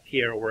step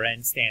here, we're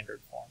in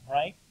standard form,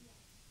 right?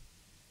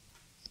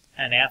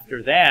 And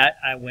after that,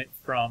 I went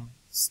from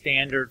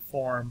standard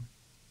form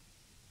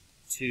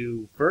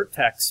to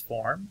vertex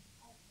form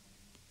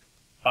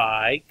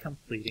by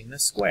completing the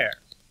square.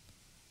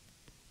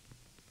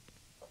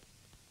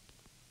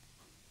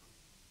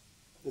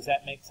 Does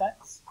that make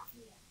sense?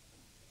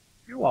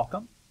 You're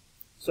welcome.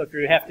 So if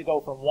you have to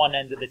go from one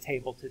end of the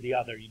table to the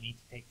other, you need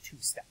to take two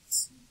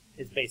steps,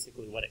 is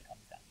basically what it comes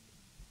down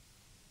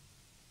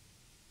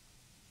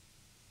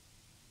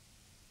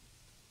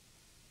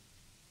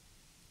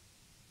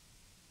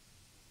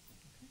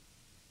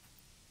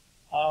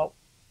to.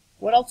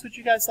 What else would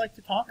you guys like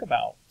to talk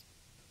about?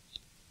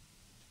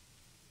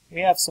 We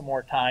have some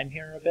more time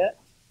here a bit.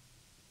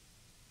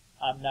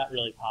 I'm not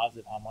really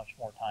positive how much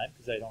more time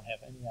because I don't have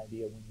any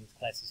idea when these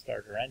classes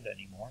start or end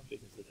anymore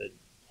because of the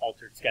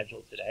altered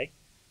schedule today.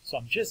 So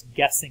I'm just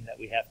guessing that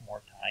we have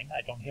more time.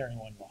 I don't hear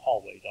anyone in the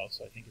hallway though,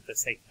 so I think it's a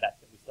safe bet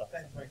that we still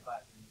have some more.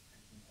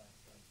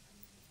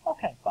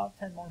 Okay, about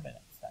 10 more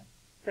minutes then.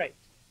 Great.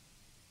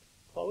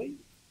 Chloe?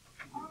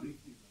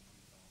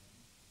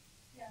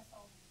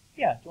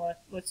 Yeah,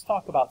 let's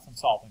talk about some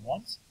solving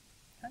ones.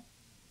 Okay.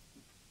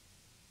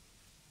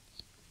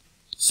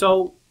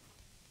 So,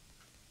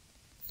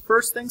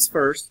 first things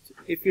first,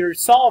 if you're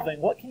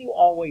solving, what can you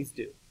always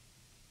do?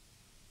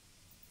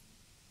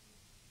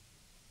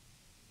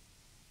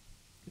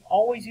 You can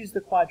always use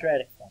the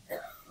quadratic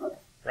formula,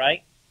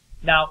 right?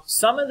 Now,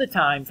 some of the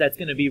times that's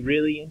going to be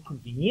really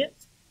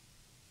inconvenient,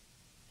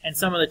 and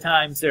some of the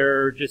times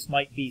there just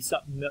might be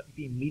something that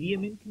be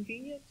medium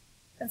inconvenient,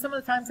 and some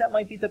of the times that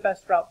might be the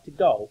best route to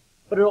go,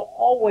 but it'll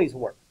always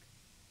work.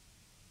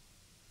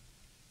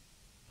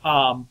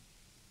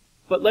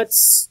 But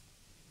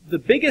the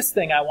biggest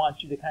thing I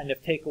want you to kind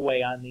of take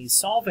away on these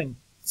solving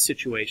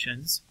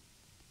situations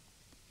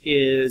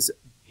is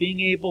being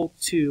able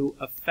to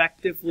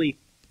effectively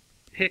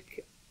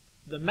pick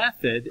the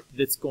method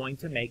that's going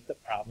to make the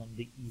problem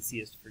the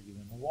easiest for you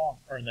in the long,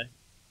 or in the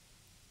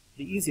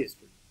easiest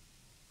for you.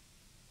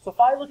 So if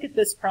I look at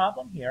this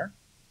problem here,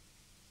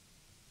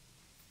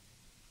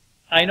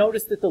 I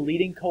notice that the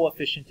leading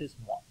coefficient is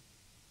 1.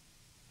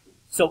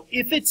 So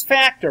if it's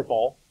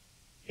factorable,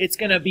 it's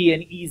going to be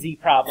an easy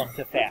problem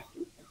to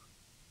factor.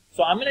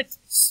 So I'm going to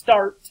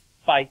start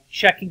by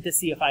checking to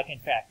see if I can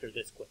factor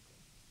this quickly.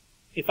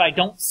 If I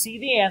don't see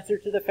the answer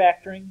to the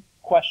factoring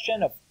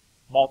question of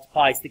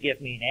multiplies to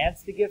give me and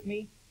adds to give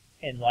me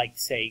in like,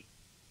 say,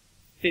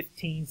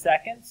 15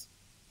 seconds,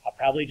 I'll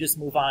probably just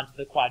move on to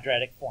the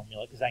quadratic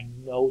formula because I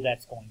know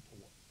that's going to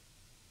work.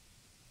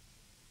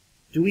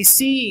 Do we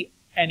see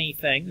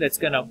anything that's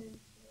going to,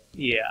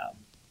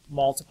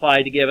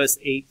 multiply to give us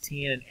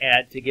 18 and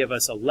add to give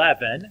us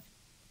 11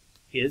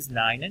 is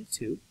 9 and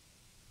 2.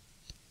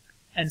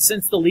 And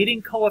since the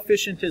leading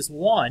coefficient is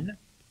 1,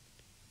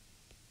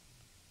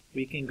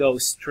 we can go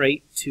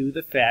straight to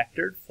the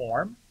factored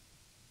form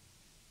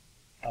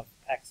of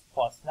x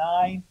plus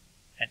 9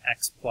 and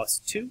x plus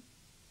 2.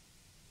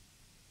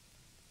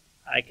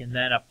 I can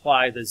then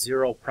apply the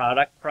zero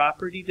product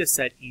property to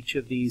set each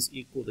of these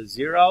equal to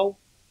 0.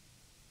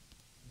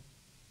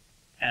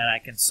 And I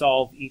can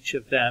solve each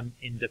of them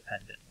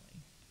independently.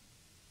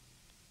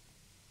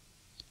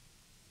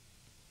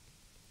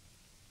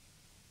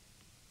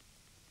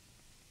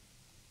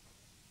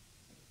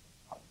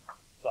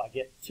 So I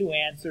get two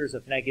answers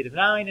of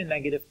 -9 and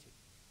 -2.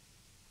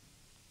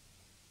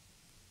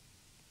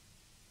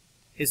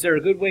 Is there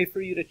a good way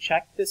for you to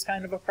check this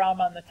kind of a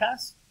problem on the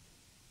test?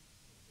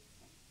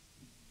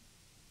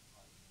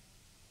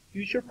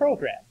 Use your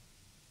program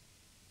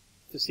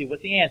to see what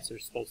the answer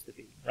is supposed to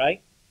be,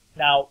 right?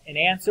 Now, an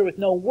answer with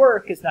no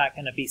work is not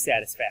going to be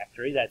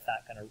satisfactory. That's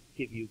not going to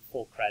give you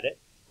full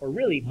credit, or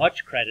really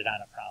much credit on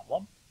a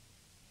problem.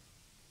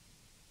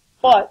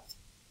 But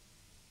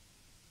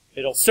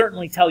it'll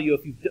certainly tell you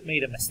if you've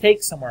made a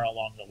mistake somewhere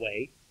along the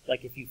way,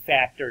 like if you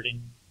factored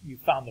and you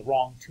found the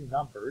wrong two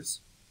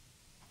numbers,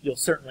 you'll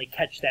certainly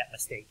catch that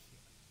mistake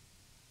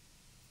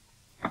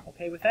here.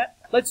 Okay with that?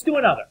 Let's do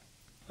another.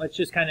 Let's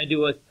just kind of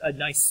do a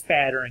nice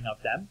spattering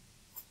of them.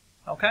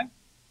 Okay?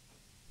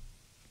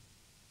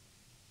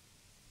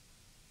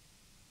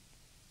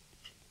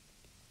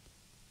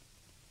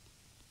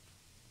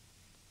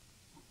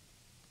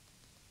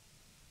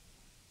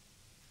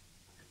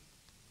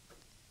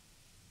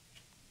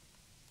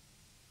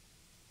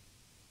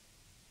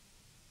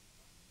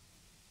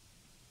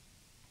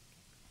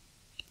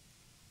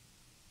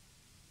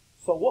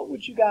 So what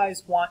would you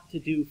guys want to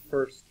do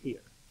first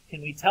here?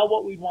 Can we tell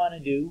what we'd want to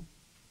do?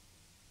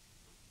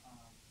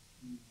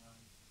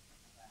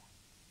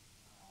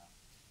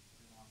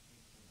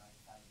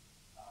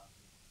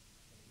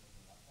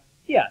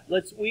 Yeah,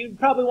 we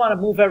probably want to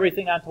move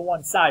everything onto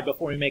one side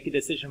before we make a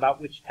decision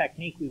about which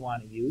technique we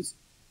want to use,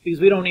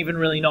 because we don't even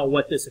really know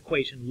what this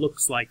equation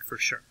looks like for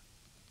sure.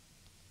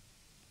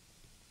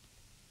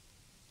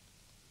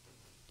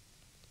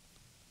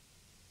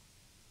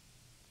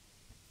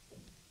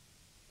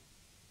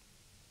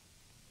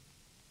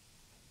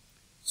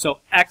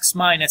 So x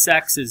minus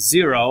x is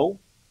 0,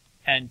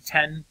 and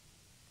 10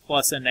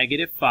 plus a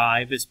negative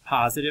 5 is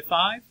positive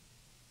 5.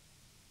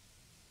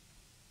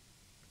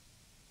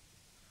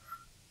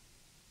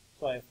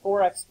 So I have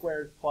 4x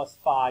squared plus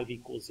 5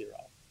 equals 0.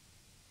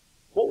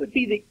 What would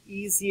be the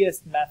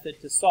easiest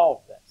method to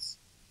solve this?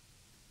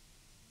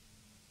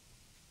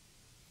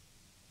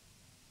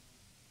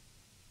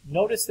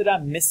 Notice that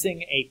I'm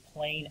missing a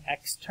plain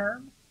x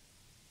term.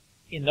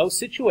 In those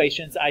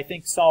situations, I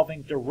think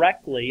solving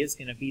directly is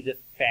going to be the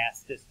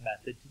fastest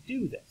method to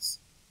do this.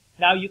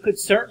 Now, you could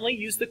certainly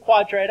use the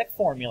quadratic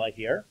formula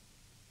here.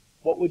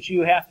 What would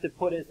you have to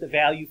put as the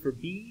value for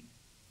b?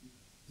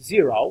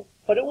 0,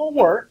 but it will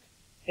work.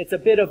 It's a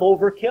bit of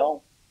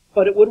overkill,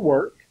 but it would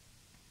work.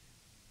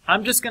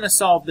 I'm just going to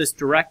solve this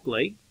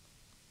directly.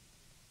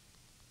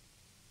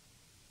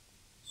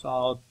 So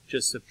I'll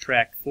just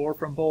subtract 4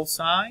 from both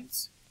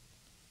sides.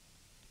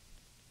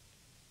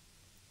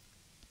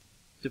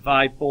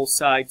 Divide both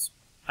sides.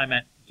 I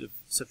meant to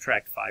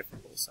subtract 5 from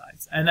both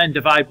sides. And then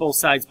divide both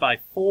sides by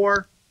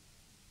 4.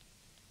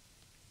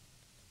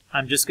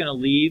 I'm just going to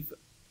leave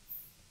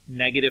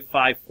negative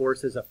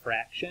 5/4 as a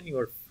fraction. You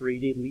are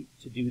free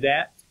to do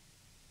that.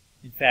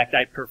 In fact,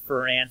 I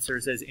prefer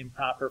answers as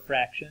improper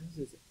fractions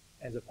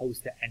as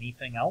opposed to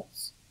anything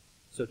else.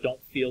 So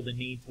don't feel the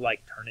need to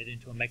turn it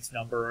into a mixed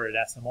number or a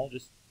decimal.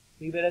 Just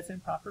leave it as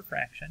improper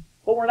fraction.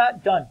 But we're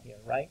not done here,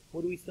 right?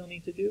 What do we still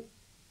need to do?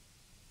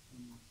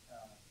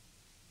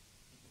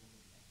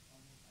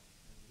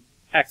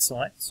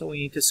 Excellent. So we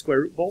need to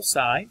square root both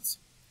sides.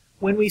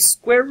 When we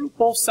square root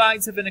both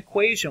sides of an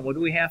equation, what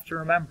do we have to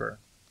remember?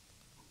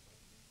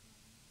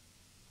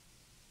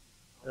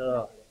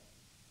 Oh,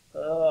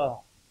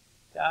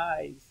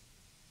 guys.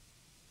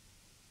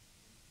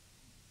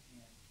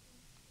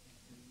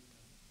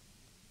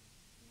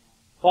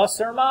 Plus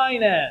or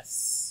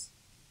minus.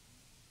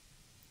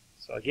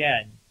 So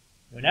again,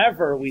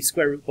 whenever we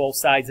square root both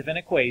sides of an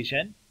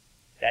equation,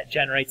 that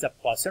generates a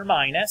plus or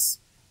minus.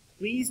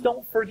 Please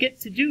don't forget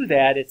to do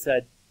that. It's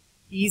an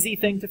easy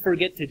thing to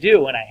forget to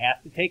do, and I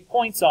have to take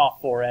points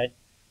off for it.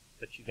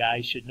 But you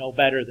guys should know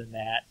better than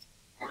that.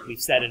 We've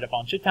said it a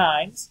bunch of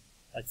times.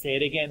 Let's say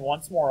it again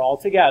once more all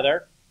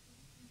together.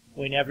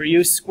 Whenever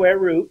you square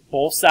root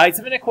both sides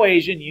of an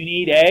equation, you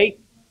need a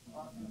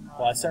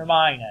plus or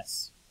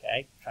minus.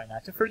 Okay? Try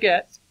not to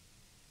forget.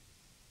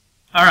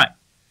 All right.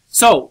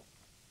 So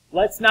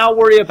let's now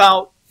worry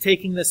about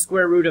taking the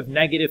square root of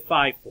negative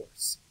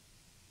 5/4.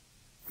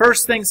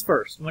 First things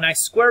first. When I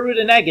square root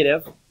a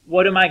negative,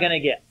 what am I going to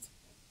get?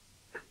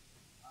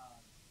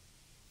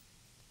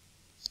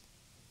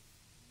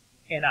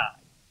 An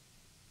I.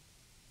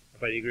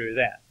 Everybody agree with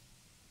that?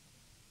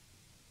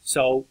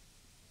 So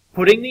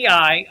putting the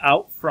I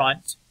out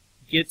front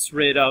gets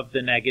rid of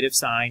the negative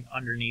sign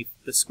underneath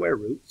the square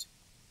root.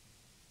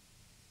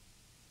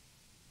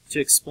 To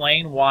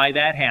explain why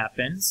that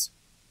happens,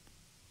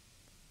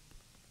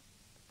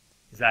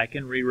 is I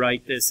can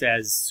rewrite this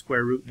as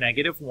square root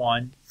negative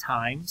 1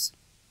 times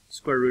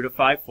square root of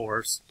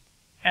 5/4,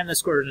 and the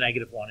square root of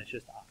negative 1 is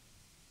just I.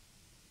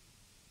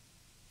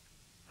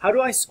 How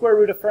do I square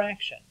root a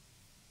fraction?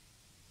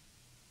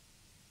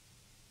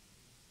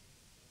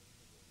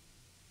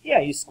 Yeah,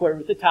 you square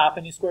root the top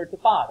and you square root the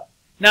bottom.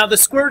 Now the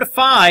square root of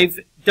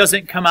 5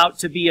 doesn't come out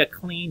to be a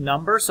clean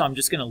number, so I'm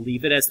just going to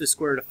leave it as the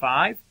square root of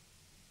 5.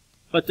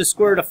 But the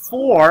square root of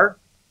 4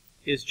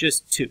 is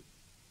just 2.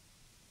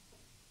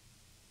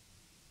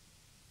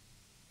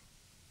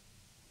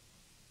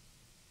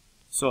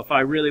 So if I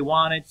really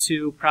wanted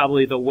to,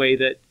 probably the way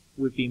that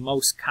would be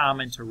most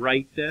common to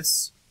write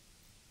this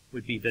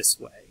would be this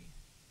way.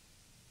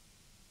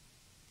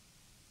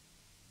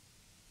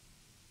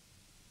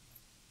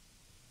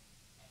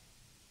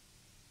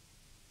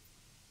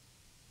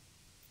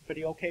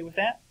 Everybody okay with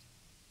that?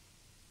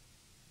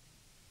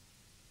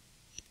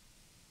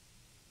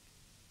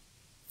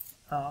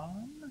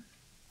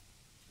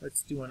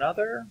 Let's do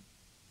another.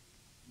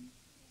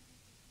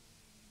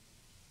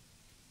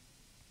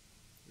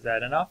 Is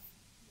that enough?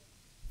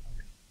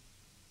 Okay.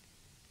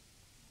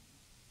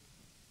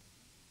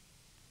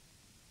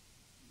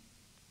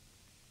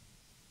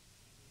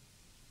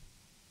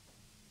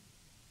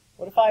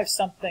 What if I have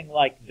something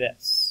like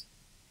this?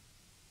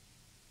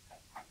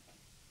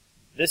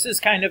 This is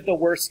kind of the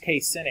worst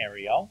case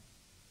scenario.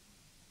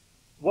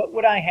 What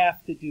would I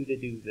have to do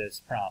this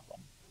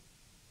problem?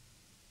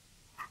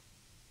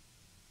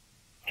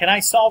 Can I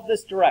solve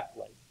this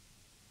directly?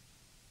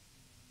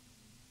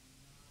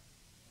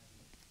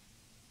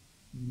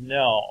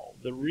 No.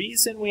 The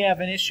reason we have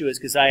an issue is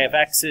because I have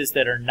x's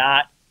that are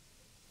not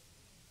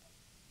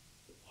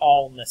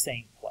all in the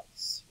same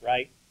place,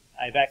 right?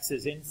 I have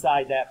x's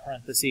inside that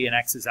parenthesis and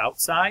x's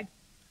outside.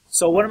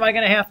 So what am I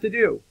going to have to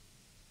do?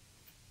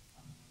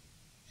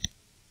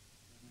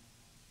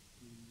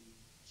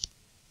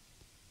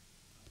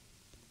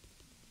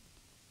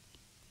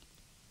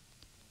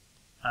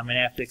 I'm going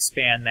to have to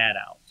expand that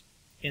out.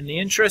 In the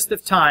interest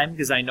of time,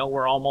 because I know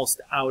we're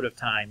almost out of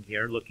time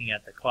here looking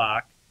at the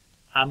clock,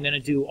 I'm going to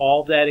do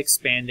all that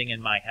expanding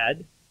in my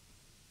head,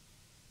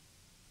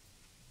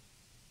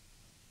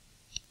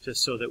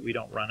 just so that we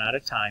don't run out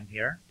of time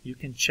here. You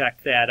can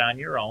check that on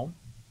your own.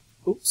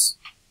 Oops.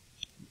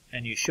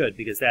 And you should,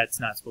 because that's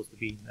not supposed to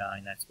be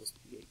 9, that's supposed to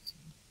be 18.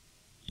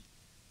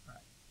 All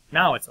right.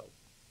 Now it's over.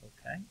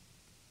 Okay.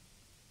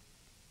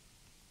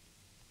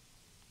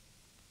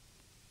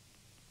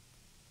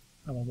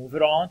 And we'll move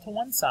it all onto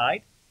one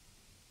side.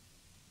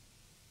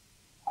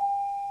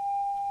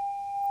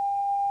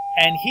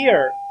 And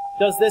here,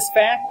 does this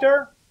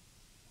factor?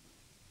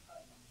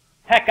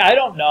 Heck, I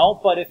don't know,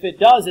 but if it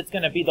does, it's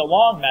going to be the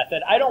long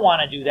method. I don't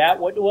want to do that.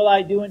 What will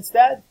I do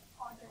instead?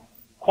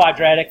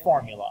 Quadratic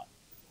formula.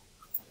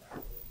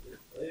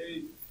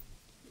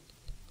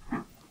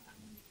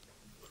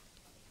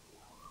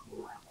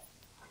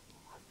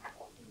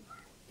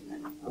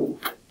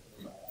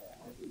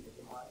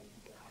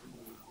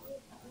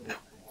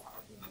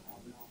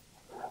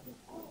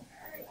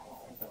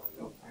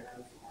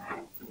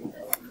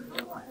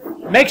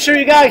 Make sure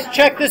you guys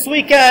check this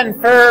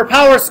weekend for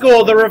Power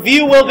School. The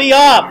review will be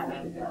up.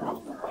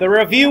 The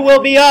review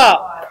will be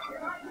up.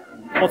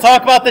 We'll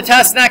talk about the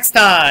test next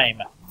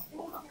time.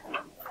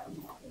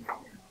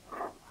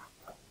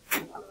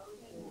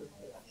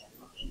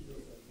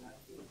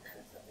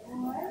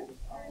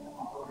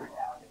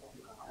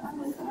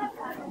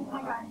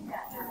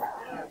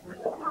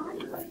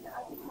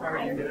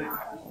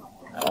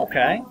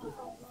 Okay.